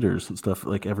more theaters and stuff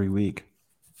like every week.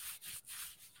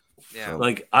 Yeah. So-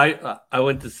 Like I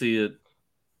went to see it.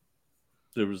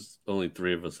 There was only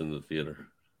 3 of us in the theater.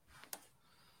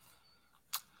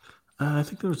 I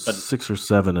think there was 6 or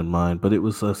 7 in mine, but it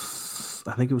was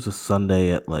I think it was a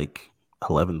Sunday at like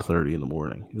 11:30 in the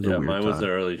morning. It was a Yeah, weird mine was time. the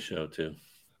early show too,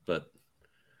 but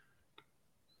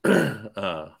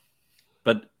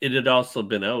but it had also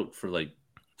been out for like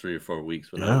 3 or 4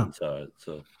 weeks when I Yeah. went and saw it.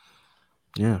 So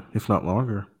Yeah, if not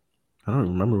longer. I don't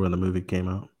remember when the movie came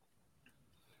out.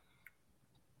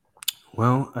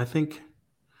 Well, I think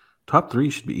top 3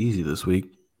 should be easy this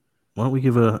week. Why don't we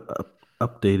give a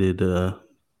updated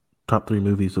top 3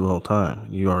 movies of all time?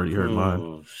 You already heard mine.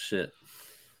 oh shit!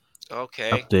 Okay.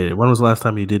 Updated. When was the last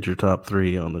time you did your top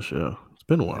 3 on the show? It's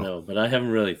been a while. No, but I haven't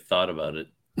really thought about it.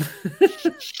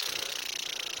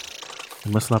 It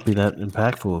must not be that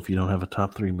impactful if you don't have a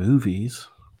top 3 movies.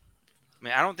 I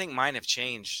mean, I don't think mine have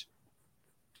changed.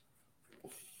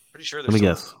 Pretty sure. Let me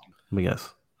guess.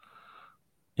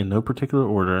 In no particular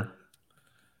order.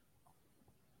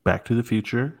 Back to the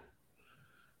Future.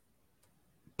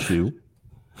 2.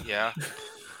 Yeah.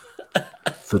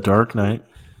 The Dark Knight.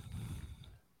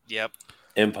 Yep.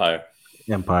 Empire.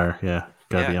 Empire. Yeah.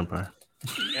 Gotta be Yeah. Empire.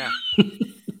 Yeah.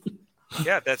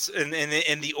 Yeah. That's and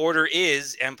the order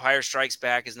is Empire Strikes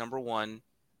Back is number 1.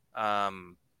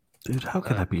 Dude, how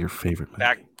can that be your favorite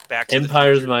movie? Back to the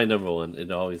Empire's Future. my number 1.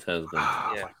 It always has been.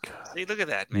 Oh Yeah. my God. See, look at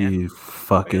that, man. You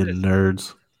fucking this.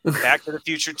 nerds. Back to the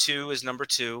Future 2 is number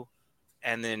 2,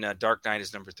 and then Dark Knight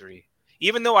is number 3.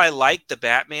 Even though I like the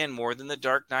Batman more than the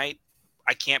Dark Knight,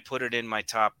 I can't put it in my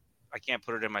top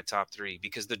 3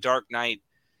 because the Dark Knight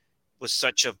was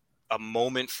such a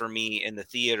moment for me in the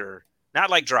theater. Not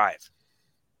like Drive,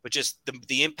 but just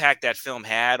the impact that film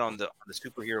had on the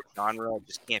superhero genre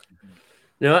just can't be beat.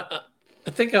 No,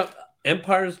 I think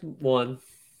Empire's 1.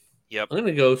 Yep. I'm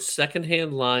gonna go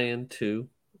Secondhand Lion 2.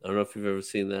 I don't know if you've ever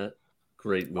seen that.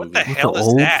 Great movie. What the hell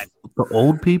is that? The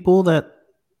old people that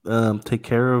take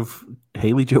care of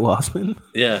Haley Joel Osment?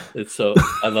 Yeah, it's so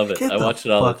I love it. Get I watch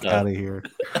it all the fuck time. out of here.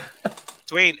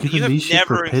 Dwayne, Giving you have me shit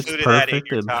never for Pitch included that in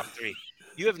Perfect your and- top 3.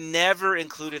 You have never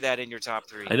included that in your top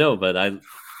 3. I know, but I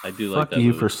do like Fuck that you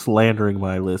movie. for slandering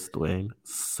my list, Dwayne.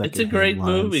 It's a Secondhand great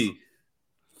Lions. movie.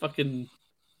 Fucking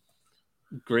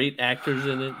great actors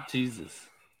in it. Jesus.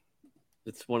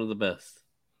 It's one of the best.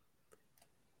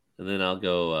 And then I'll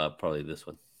go probably this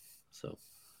one. So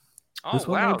Oh, This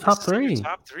one wow. in the top This is in your 3.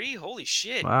 top 3? Holy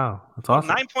shit. Wow, that's Oh, awesome.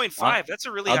 9.5. That's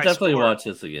a really I'll high definitely score. watch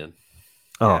this again.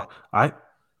 Oh,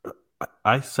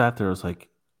 I sat there. I was like,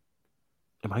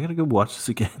 "Am I gonna go watch this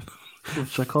again?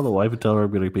 Should I call the wife and tell her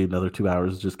I'm gonna be another 2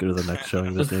 hours and just go to the next showing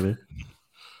of this movie?"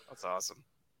 That's awesome.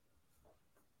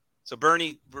 So,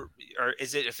 Bernie,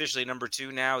 is it officially number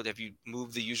 2 now? Have you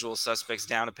moved The Usual Suspects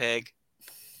down a peg?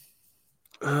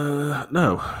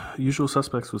 No. Usual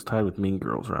Suspects was tied with Mean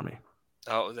Girls, Ramy.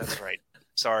 Oh, that's right.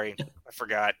 Sorry, I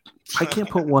forgot. I can't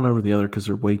put one over the other because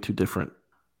they're way too different.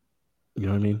 You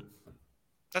know what I mean?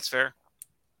 That's fair.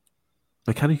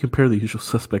 Like, how do you compare The Usual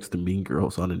Suspects to Mean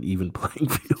Girls on an even playing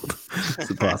field? It's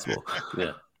impossible.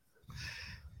 Yeah.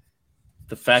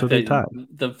 The fact So they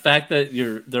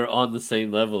that they're on the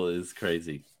same level is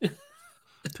crazy.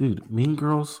 Dude, Mean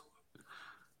Girls.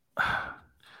 I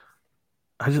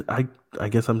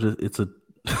guess I'm just. It's a.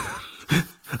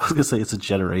 I was gonna say it's a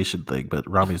generation thing, but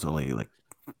Rami's only like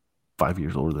 5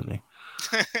 years older than me.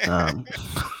 I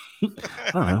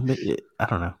don't know. I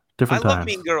don't know. I Different love times.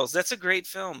 Mean Girls. That's a great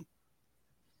film.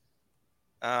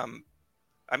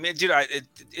 I mean, dude,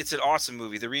 it's an awesome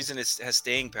movie. The reason it has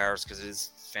staying power is because it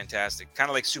is fantastic. Kind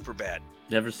of like Superbad.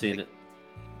 Never seen it.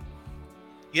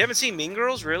 You haven't seen Mean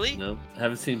Girls, really? No,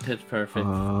 haven't seen Pitch Perfect.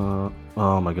 Oh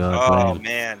my God, Oh Dwayne.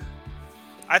 man,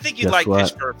 I think you'd Guess like what?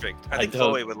 Pitch Perfect. I think don't-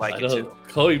 Chloe would like I it don't- too.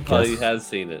 Chloe probably Guess- has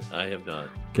seen it. I have not.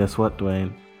 Guess what,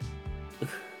 Dwayne?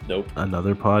 Nope.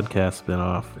 Another podcast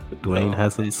spinoff Dwayne No.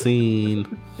 hasn't seen.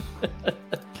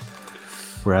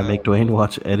 Where I make Dwayne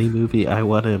watch any movie I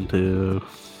want him to.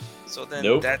 So then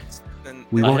Nope.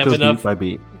 We I won't have go enough- beat by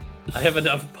beat. I have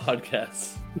enough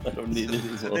podcasts. I don't need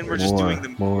any So more. then we're just More,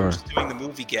 doing more. we're just doing the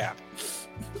movie gap.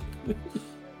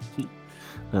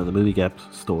 No, the movie gap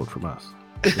stole it from us.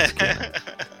 Just kidding.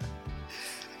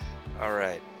 All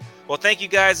right. Well, thank you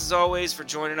guys as always for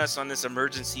joining us on this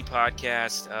emergency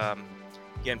podcast.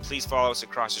 Again, please follow us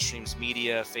across the streams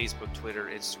media, Facebook, Twitter,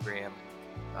 Instagram.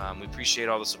 We appreciate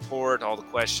all the support, all the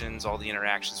questions, all the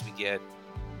interactions we get.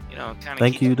 You know, kind of.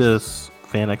 Thank you to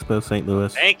Fan Expo St.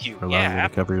 Louis Thank you. for allowing Yeah, me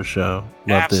to cover your show.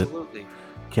 Loved it. absolutely.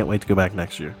 Can't wait to go back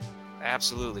next year.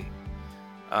 Absolutely.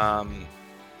 Fan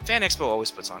Expo always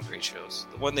puts on great shows.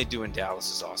 The one they do in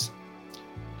Dallas is awesome.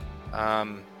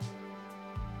 And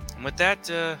with that,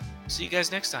 see you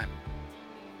guys next time.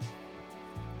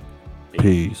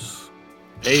 Peace.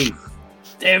 Hey,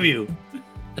 damn you.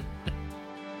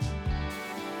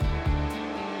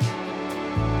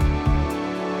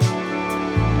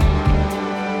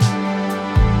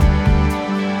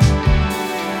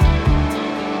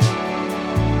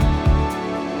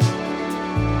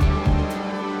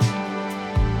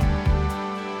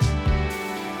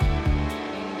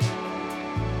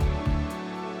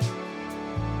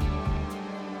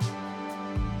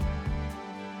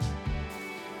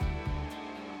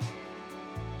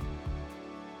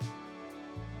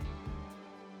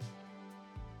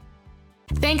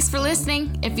 Thanks for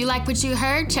listening. If you like what you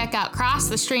heard, check out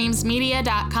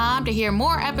crossthestreamsmedia.com to hear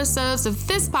more episodes of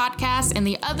this podcast and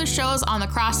the other shows on the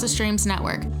Cross the Streams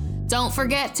network. Don't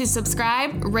forget to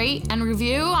subscribe, rate, and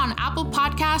review on Apple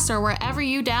Podcasts or wherever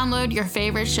you download your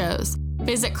favorite shows.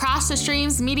 Visit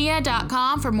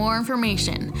crossthestreamsmedia.com for more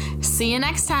information. See you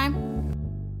next time.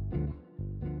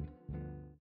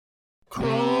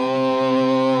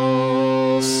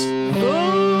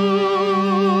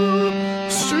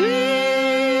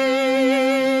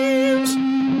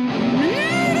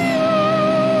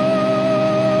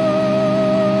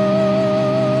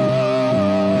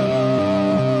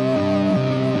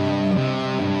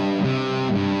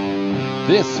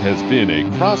 This has been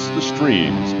a Cross the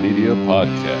Streams Media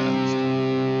Podcast.